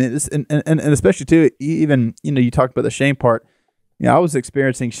awful. I mean, and especially too, even, you know, you talked about the shame part. You know, I was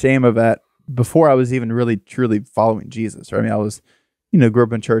experiencing shame of that before I was even really truly following Jesus. Right? I mean, I was, you know, grew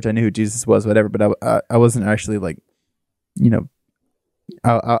up in church. I knew who Jesus was, whatever. But I wasn't actually like, you know,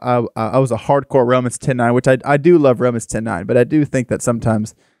 I was a hardcore Romans 10:9, which I do love Romans 10:9, but I do think that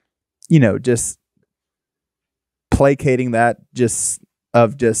sometimes, you know, just placating that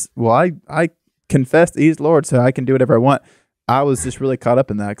well, I confess that he's Lord, so I can do whatever I want. I was just really caught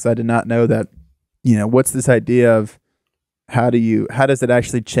up in that because I did not know that, you know, what's this idea of how does it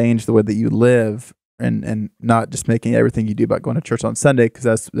actually change the way that you live, and not just making everything you do about going to church on Sunday,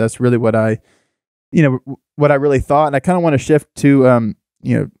 because that's really what I really thought. And I kind of want to shift to,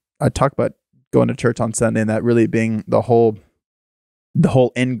 you know, I talk about going to church on Sunday and that really being the whole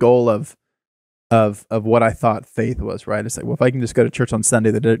end goal of what I thought faith was, right? It's like, well, if I can just go to church on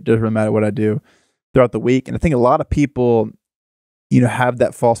Sunday, that it doesn't really matter what I do throughout the week. And I think a lot of people, you know, have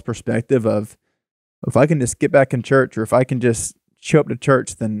that false perspective of, if I can just get back in church, or if I can just show up to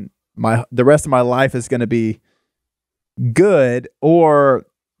church, then the rest of my life is going to be good, or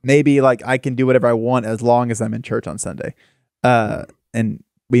maybe like I can do whatever I want as long as I'm in church on Sunday. And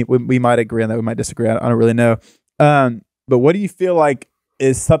we might agree on that. We might disagree. I don't really know. But what do you feel like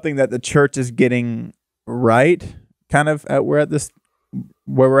is something that the church is getting right, kind of at where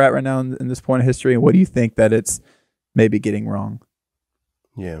where we're at right now in this point of history, and what do you think that it's maybe getting wrong?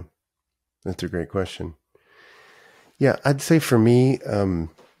 Yeah, that's a great question. Yeah, I'd say for me,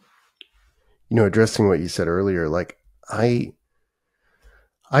 addressing what you said earlier, like I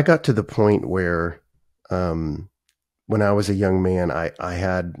got to the point where when I was a young man, I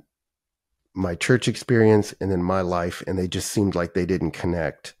had my church experience and then my life, and they just seemed like they didn't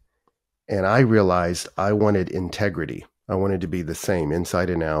connect. And I realized I wanted integrity. I wanted to be the same inside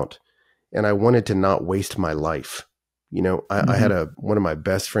and out. And I wanted to not waste my life. I had one of my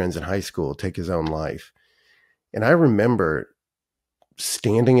best friends in high school take his own life. And I remember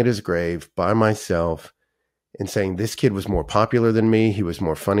standing at his grave by myself and saying, this kid was more popular than me. He was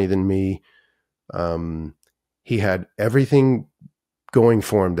more funny than me. He had everything going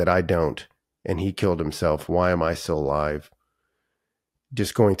for him that I don't. And he killed himself. Why am I still alive?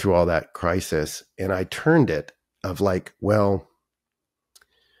 Just going through all that crisis. And I turned it of like, well,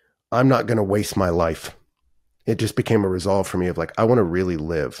 I'm not going to waste my life. It just became a resolve for me of like, I want to really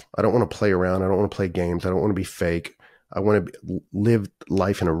live. I don't want to play around. I don't want to play games. I don't want to be fake. I want to live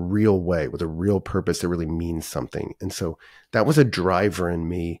life in a real way with a real purpose that really means something. And so that was a driver in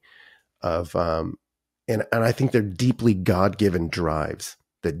me of, and I think they're deeply God-given drives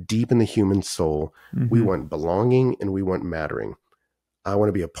that deep in the human soul, we want belonging and we want mattering. I want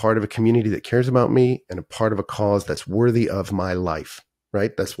to be a part of a community that cares about me and a part of a cause that's worthy of my life,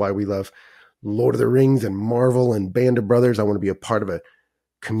 right? That's why we love Lord of the Rings and Marvel and Band of Brothers. I want to be a part of a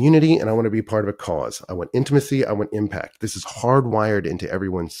community and I want to be a part of a cause. I want intimacy. I want impact. This is hardwired into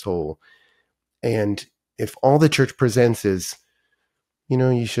everyone's soul. And if all the church presents is,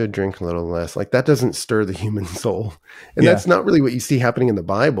 you should drink a little less, like that doesn't stir the human soul. And that's not really what you see happening in the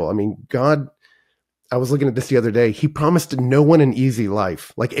Bible. I mean, God, I was looking at this the other day. He promised no one an easy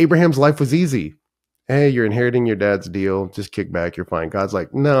life. Like Abraham's life was easy. Hey, you're inheriting your dad's deal. Just kick back. You're fine. God's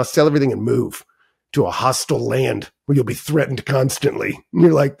like, no, sell everything and move to a hostile land where you'll be threatened constantly. And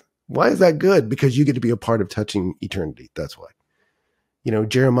you're like, why is that good? Because you get to be a part of touching eternity. That's why.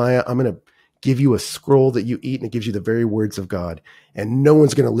 Jeremiah, I'm going to give you a scroll that you eat and it gives you the very words of God. And no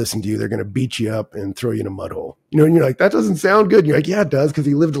one's going to listen to you. They're going to beat you up and throw you in a mud hole. And you're like, that doesn't sound good. And you're like, yeah, it does, because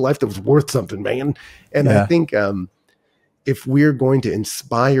he lived a life that was worth something, man. And I think if we're going to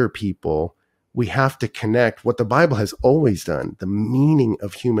inspire people, we have to connect what the Bible has always done, the meaning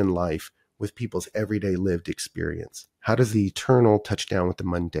of human life, with people's everyday lived experience. How does the eternal touch down with the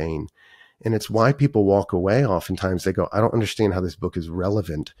mundane? And it's why people walk away. Oftentimes they go, I don't understand how this book is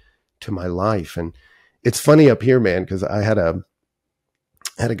relevant to my life. And it's funny up here, man, because I had a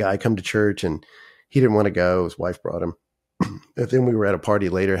guy come to church and he didn't want to go. His wife brought him. But then we were at a party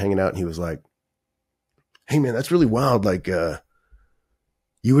later hanging out and he was like, hey man, that's really wild. Like,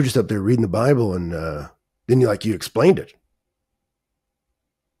 you were just up there reading the Bible and then you explained it.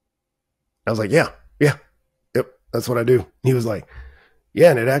 I was like, yep, that's what I do. And he was like,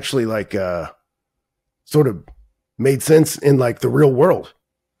 yeah. And it actually sort of made sense in like the real world,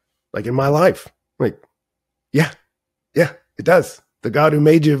 like in my life. Like, yeah, it does. The God who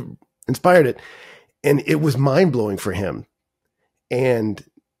made you inspired it. And it was mind blowing for him. And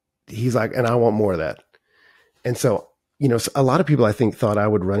he's like, and I want more of that. And so, a lot of people I think thought I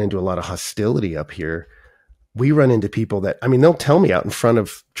would run into a lot of hostility up here. We run into people that, they'll tell me out in front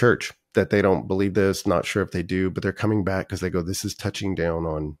of church that they don't believe this, not sure if they do, but they're coming back because they go, this is touching down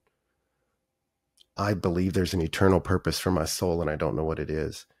on, I believe there's an eternal purpose for my soul and I don't know what it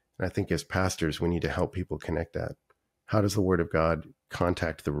is. And I think as pastors, we need to help people connect that. How does the word of God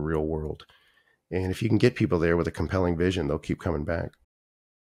contact the real world? And if you can get people there with a compelling vision, they'll keep coming back.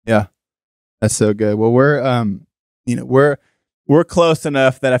 Yeah, that's so good. Well, we're close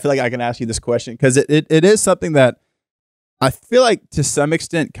enough that I feel like I can ask you this question, because it is something that I feel like to some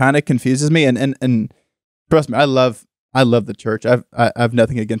extent kind of confuses me. And trust me, I love the church. I've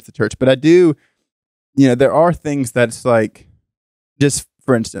nothing against the church, but I do, there are things that's like, just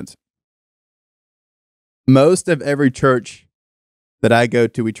for instance, most of every church that I go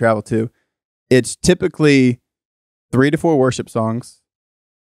to, we travel to, it's typically 3 to 4 worship songs,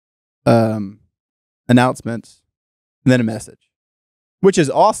 announcements, and then a message, which is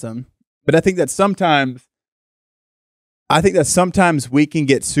awesome. But I think that sometimes we can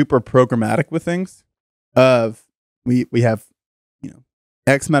get super programmatic with things. We have,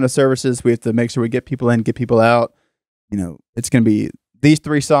 X amount of services. We have to make sure we get people in, get people out. It's going to be these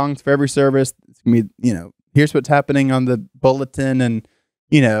 3 songs for every service. It's going to be, here's what's happening on the bulletin, and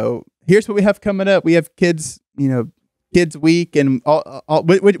here's what we have coming up. We have kids week and all,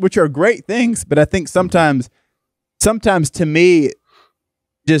 which are great things. But I think sometimes to me,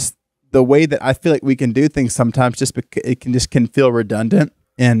 just the way that I feel like we can do things sometimes it can feel redundant.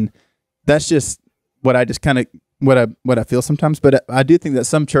 And that's just what I just kind of, what I feel sometimes. But I do think that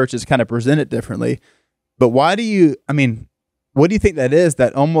some churches kind of present it differently. But what do you think that is,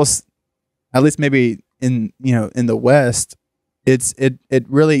 that almost, at least maybe in the West, it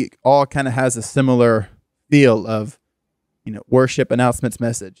really all kind of has a similar feel of, worship, announcements,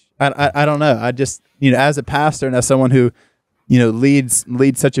 message. I don't know. I just, as a pastor and as someone who, leads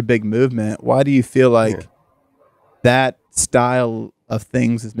such a big movement, why do you feel like that style of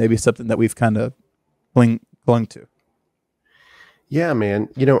things is maybe something that we've kind of clung to? Yeah, man.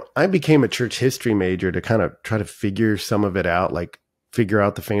 I became a church history major to kind of try to figure some of it out, like figure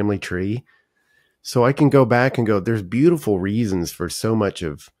out the family tree. So I can go back and go, there's beautiful reasons for so much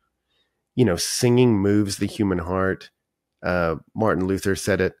of, singing moves the human heart. Martin Luther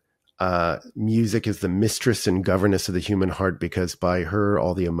said it, music is the mistress and governess of the human heart because by her,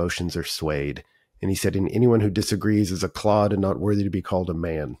 all the emotions are swayed. And he said, and anyone who disagrees is a clod and not worthy to be called a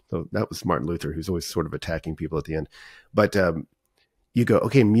man. So that was Martin Luther, who's always sort of attacking people at the end. But you go,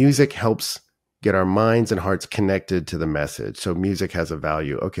 okay, music helps get our minds and hearts connected to the message. So music has a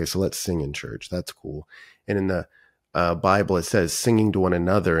value. Okay, so let's sing in church. That's cool. And in the Bible, it says singing to one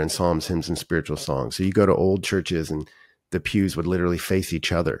another in psalms, hymns, and spiritual songs. So you go to old churches and the pews would literally face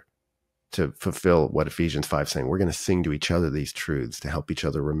each other to fulfill what Ephesians 5 is saying. We're going to sing to each other these truths to help each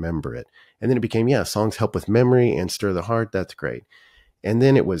other remember it. And then it became, songs help with memory and stir the heart. That's great. And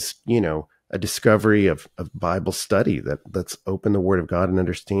then it was, a discovery of Bible study, that let's open the Word of God and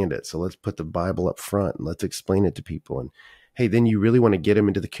understand it. So let's put the Bible up front and let's explain it to people. And hey, then you really want to get them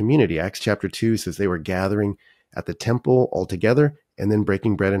into the community. Acts chapter 2 says they were gathering at the temple all together and then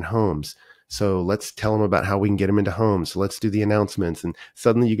breaking bread in homes. So let's tell them about how we can get them into homes. So let's do the announcements. And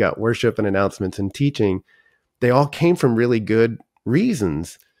suddenly you got worship and announcements and teaching. They all came from really good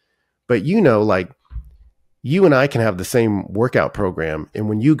reasons. But like you and I can have the same workout program. And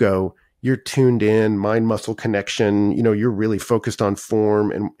when you go, you're tuned in, mind muscle connection, you're really focused on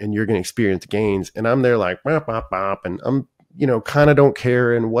form and you're going to experience gains. And I'm there like, bop, bop, bop, and I'm, kind of don't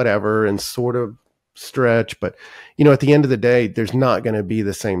care and whatever and sort of stretch. But, at the end of the day, there's not going to be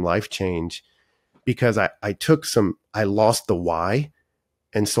the same life change because I lost the why.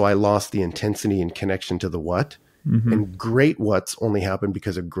 And so I lost the intensity and connection to the what. Mm-hmm. And great what's only happen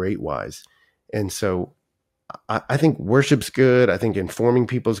because of great whys. And so I think worship's good. I think informing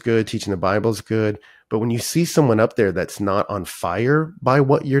people's good. Teaching the Bible's good. But when you see someone up there that's not on fire by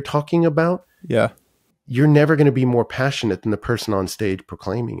what you're talking about, you're never going to be more passionate than the person on stage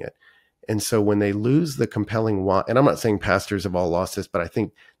proclaiming it. And so when they lose the compelling why, and I'm not saying pastors have all lost this, but I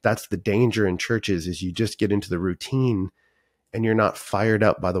think that's the danger in churches is you just get into the routine and you're not fired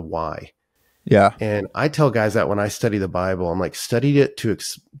up by the why. Yeah. And I tell guys that when I study the Bible, I'm like, study it to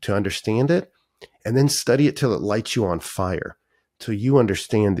understand it. And then study it till it lights you on fire, till you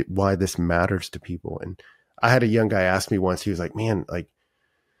understand why this matters to people. And I had a young guy ask me once, he was like, man, like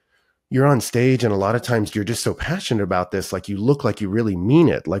you're on stage and a lot of times you're just so passionate about this. Like you look like you really mean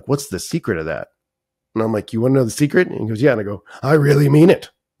it. Like, what's the secret of that? And I'm like, you want to know the secret? And he goes, yeah. And I go, I really mean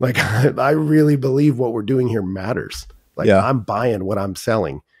it. Like, I really believe what we're doing here matters. Like I'm buying what I'm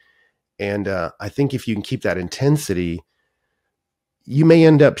selling. And I think if you can keep that intensity, you may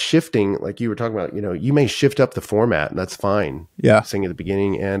end up shifting, like you were talking about, you may shift up the format and that's fine. Yeah. Sing at the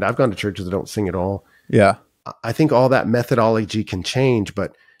beginning. And I've gone to churches that don't sing at all. Yeah. I think all that methodology can change,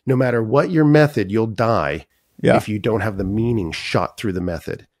 but no matter what your method, you'll die if you don't have the meaning shot through the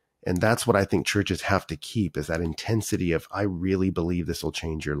method. And that's what I think churches have to keep is that intensity of, I really believe this will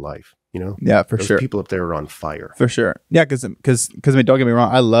change your life. Yeah, for Those sure. people up there are on fire. For sure. Yeah. Cause I mean, don't get me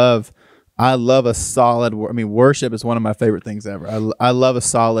wrong. I love a solid, worship is one of my favorite things ever. I love a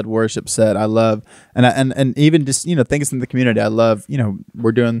solid worship set. I love, and even just, things in the community. I love,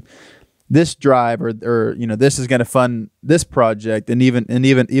 we're doing this drive or this is going to fund this project and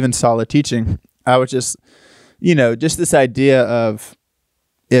even solid teaching. I was just, just this idea of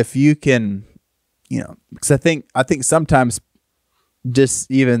if you can, because I think sometimes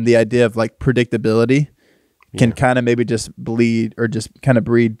just even the idea of like predictability can kind of maybe just bleed or just kind of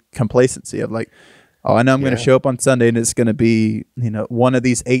breed complacency of like, oh, I know I'm going to show up on Sunday and it's going to be, one of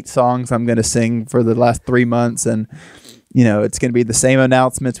these 8 songs I'm going to sing for the last 3 months. And, it's going to be the same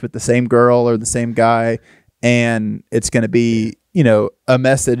announcements with the same girl or the same guy. And it's going to be, a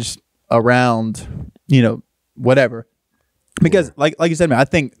message around, whatever. Because like you said, man, I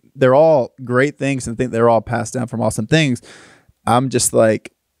think they're all great things and I think they're all passed down from awesome things. I'm just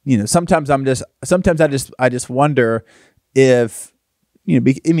like, sometimes I just wonder if,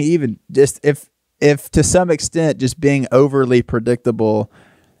 even just if to some extent just being overly predictable,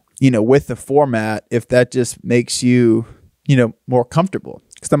 with the format, if that just makes you, more comfortable.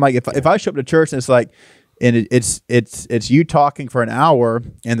 Because I'm like, if I show up to church and it's like, and it's you talking for an hour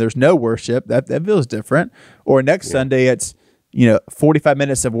and there's no worship, that feels different. Or next Sunday it's 45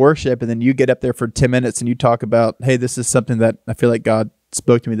 minutes of worship, and then you get up there for 10 minutes and you talk about, hey, this is something that I feel like God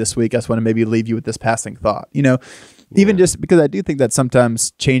spoke to me this week. I just want to maybe leave you with this passing thought. Even just because I do think that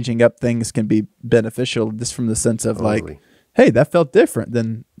sometimes changing up things can be beneficial, just from the sense of like, hey, that felt different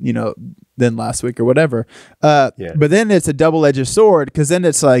than last week or whatever. But then it's a double-edged sword, because then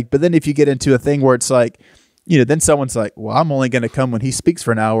it's like, but then if you get into a thing where it's like, then someone's like, well, I'm only going to come when he speaks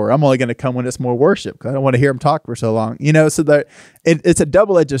for an hour. I'm only going to come when it's more worship, because I don't want to hear him talk for so long. So that it's a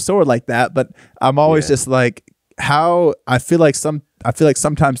double-edged sword like that. But I'm always just like, how I feel like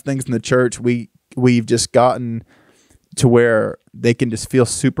sometimes things in the church we've just gotten to where they can just feel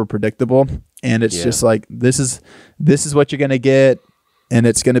super predictable, and it's just like, this is what you're going to get, and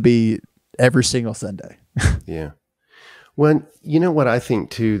it's going to be every single Sunday. Yeah. Well, you know what I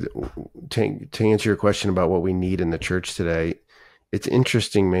think too, to answer your question about what we need in the church today, it's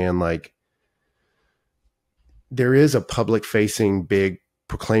interesting, man. Like, there is a public facing, big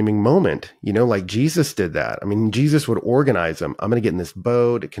proclaiming moment, like Jesus did that. I mean, Jesus would organize them. I'm going to get in this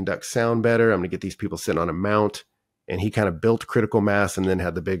boat, it conducts sound better. I'm going to get these people sitting on a mount. And he kind of built critical mass and then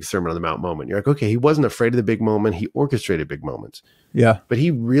had the big Sermon on the Mount moment. You're like, okay, he wasn't afraid of the big moment. He orchestrated big moments. Yeah. But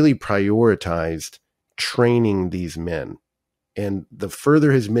he really prioritized training these men. And the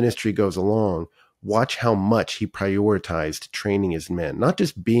further his ministry goes along, watch how much he prioritized training his men, not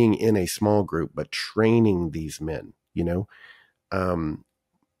just being in a small group, but training these men.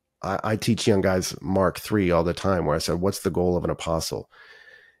 I teach young guys Mark 3 all the time, where I said, what's the goal of an apostle?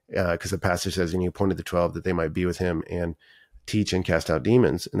 Because the pastor says, and he appointed the 12 that they might be with him and teach and cast out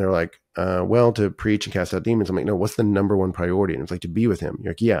demons. And they're like, well, to preach and cast out demons. I'm like, no, what's the number one priority? And it's like, to be with him.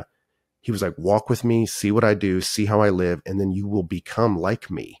 You're like, yeah. He was like, walk with me, see what I do, see how I live, and then you will become like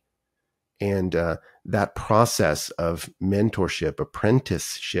me. And that process of mentorship,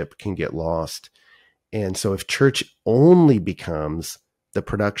 apprenticeship can get lost. And so if church only becomes the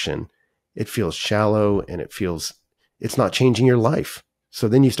production, it feels shallow, and it's not changing your life. So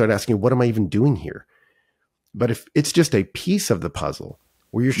then you start asking, what am I even doing here? But if it's just a piece of the puzzle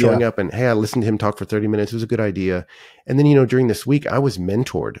where you're showing up and, hey, I listened to him talk for 30 minutes. It was a good idea. And then, during this week, I was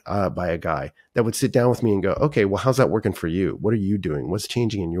mentored by a guy that would sit down with me and go, okay, well, how's that working for you? What are you doing? What's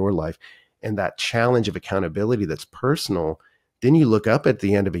changing in your life? And that challenge of accountability that's personal. Then you look up at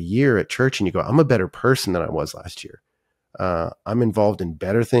the end of a year at church and you go, I'm a better person than I was last year. I'm involved in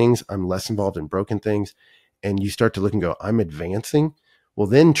better things. I'm less involved in broken things. And you start to look and go, I'm advancing. Well,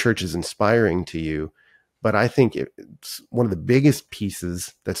 then church is inspiring to you. But I think it's one of the biggest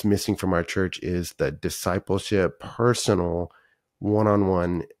pieces that's missing from our church is the discipleship, personal,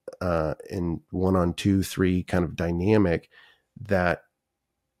 one-on-one, and one-on-two, three kind of dynamic that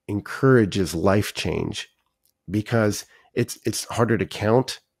encourages life change, because it's harder to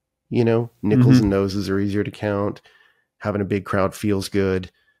count, nickels and noses are easier to count. Having a big crowd feels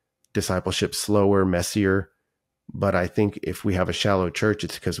good. Discipleship slower, messier. But I think if we have a shallow church,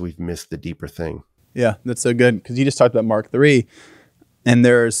 it's because we've missed the deeper thing. Yeah, that's so good, because you just talked about Mark 3, and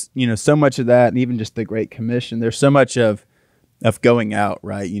there's so much of that, and even just the Great Commission. There's so much of going out,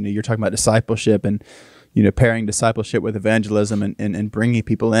 right? You're talking about discipleship and pairing discipleship with evangelism and bringing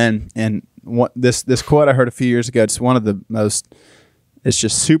people in. And this quote I heard a few years ago, it's one of the most, it's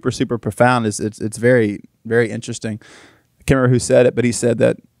just super, super profound. It's very, very interesting. I can't remember who said it, but he said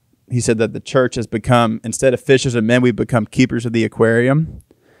that the church has become, instead of fishers of men, we've become keepers of the aquarium.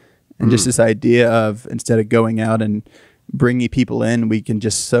 And just this idea of, instead of going out and bringing people in, we can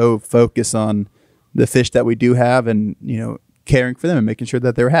just so focus on the fish that we do have, and caring for them and making sure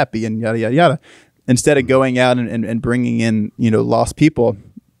that they're happy, and yada yada yada, instead of going out and bringing in lost people.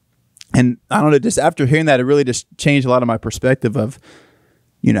 And I don't know, just after hearing that, it really just changed a lot of my perspective of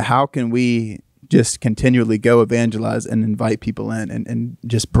how can we just continually go evangelize and invite people in and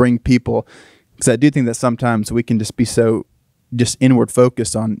just bring people, because I do think that sometimes we can just be so just inward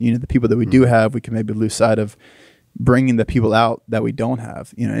focused on the people that we do have. We can maybe lose sight of bringing the people out that we don't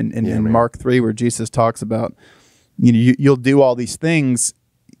have. In Mark 3, where Jesus talks about you'll do all these things,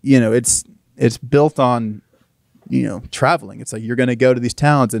 it's built on traveling. It's like you're going to go to these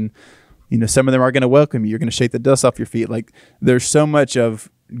towns, and some of them are going to welcome you. You're going to shake the dust off your feet. Like, there's so much of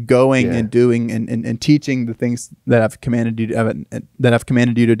going and doing and teaching the things that I've commanded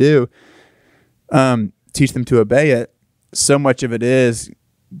you to do. Teach them to obey it. So much of it is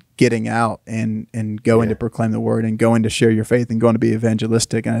getting out and going to proclaim the word and going to share your faith and going to be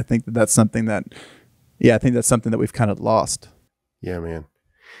evangelistic. And I think that's something that we've kind of lost. Yeah, man.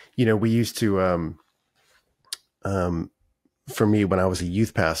 We used to, for me when I was a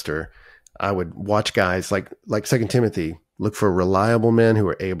youth pastor, I would watch guys like 2 Timothy, look for reliable men who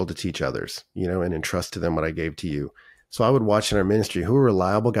are able to teach others, you know, and entrust to them what I gave to you. So I would watch in our ministry who are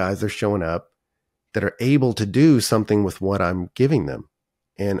reliable guys. They're showing up that are able to do something with what I'm giving them.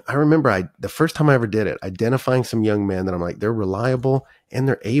 And I remember the first time I ever did it, identifying some young men that I'm like, they're reliable and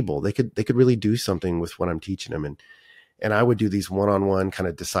they're able. They could really do something with what I'm teaching them. And I would do these one-on-one kind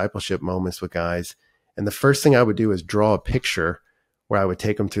of discipleship moments with guys. And the first thing I would do is draw a picture where I would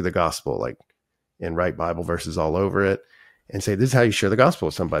take them through the gospel, like, and write Bible verses all over it and say, this is how you share the gospel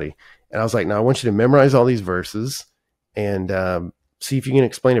with somebody. And I was like, now I want you to memorize all these verses and see if you can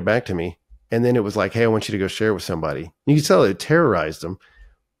explain it back to me. And then it was like, hey, I want you to go share it with somebody. You could tell it terrorized them.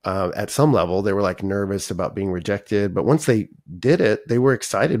 At some level, they were like nervous about being rejected. But once they did it, they were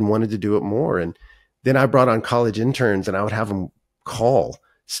excited and wanted to do it more. And then I brought on college interns and I would have them call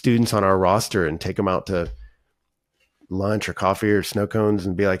students on our roster and take them out to lunch or coffee or snow cones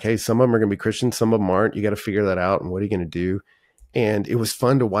and be like, hey, some of them are going to be Christians, some of them aren't. You got to figure that out. And what are you going to do? And it was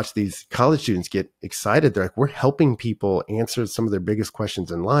fun to watch these college students get excited. They're like, we're helping people answer some of their biggest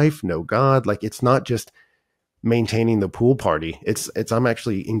questions in life, know God. Like, it's not just maintaining the pool party. It's I'm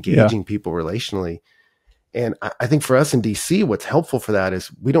actually engaging people relationally. And I think for us in DC, what's helpful for that is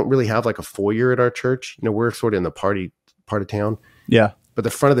we don't really have like a foyer at our church. You know, we're sort of in the party part of town. Yeah. But the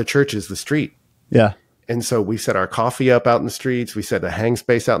front of the church is the street. Yeah. And so we set our coffee up out in the streets. We set a hang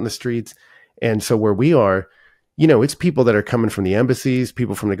space out in the streets. And so where we are, you know, it's people that are coming from the embassies,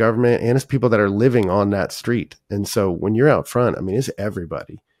 people from the government, and it's people that are living on that street. And so when you're out front, I mean, it's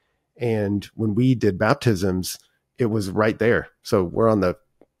everybody. And when we did baptisms, it was right there. So we're on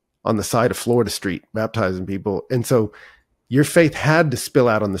the side of Florida Street baptizing people. And so your faith had to spill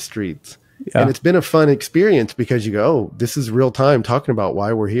out on the streets. Yeah. And it's been a fun experience because you go, oh, this is real time talking about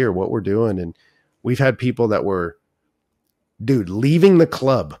why we're here, what we're doing. And we've had people that were, leaving the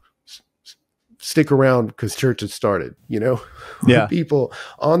club, stick around because church has started, you know? Yeah. People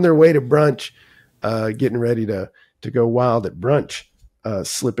on their way to brunch, getting ready to go wild at brunch,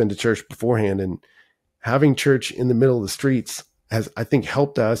 slip into church beforehand. And having church in the middle of the streets has, I think,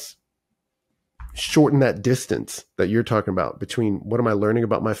 helped us shorten that distance that you're talking about between what am I learning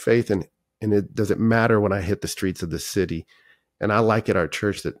about my faith and does it matter when I hit the streets of the city? And I like at our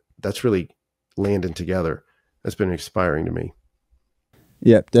church that's really landing together. That's been inspiring to me.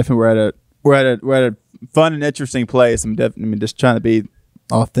 Yeah, definitely. We're at a fun and interesting place. I'm just trying to be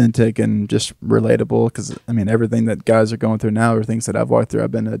authentic and just relatable because I mean everything that guys are going through now are things that I've walked through.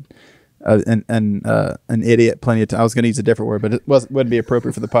 I've been an idiot plenty of times. I was going to use a different word, but it wouldn't be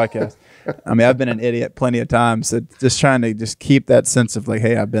appropriate for the podcast. I mean, I've been an idiot plenty of times. So just trying to just keep that sense of like,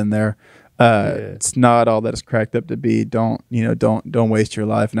 hey, I've been there. It's not all that it's cracked up to be. Don't waste your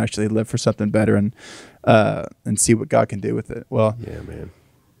life and actually live for something better and see what God can do with it. Well, yeah,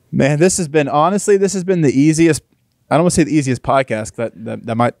 man, this has been the easiest. I don't want to say the easiest podcast.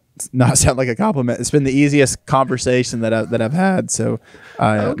 That might not sound like a compliment. It's been the easiest conversation that I've had. So,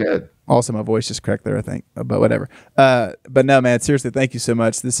 good. Also, my voice just cracked there, I think, but whatever. But no, man, seriously, thank you so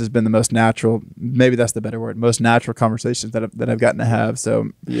much. This has been the most natural, maybe that's the better word, most natural conversations that I've gotten to have. So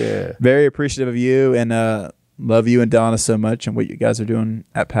yeah, very appreciative of you and love you and Donna so much and what you guys are doing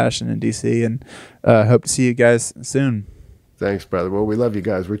at Passion in DC. And hope to see you guys soon. Thanks, brother. Well, we love you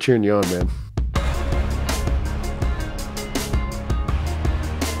guys. We're cheering you on, man.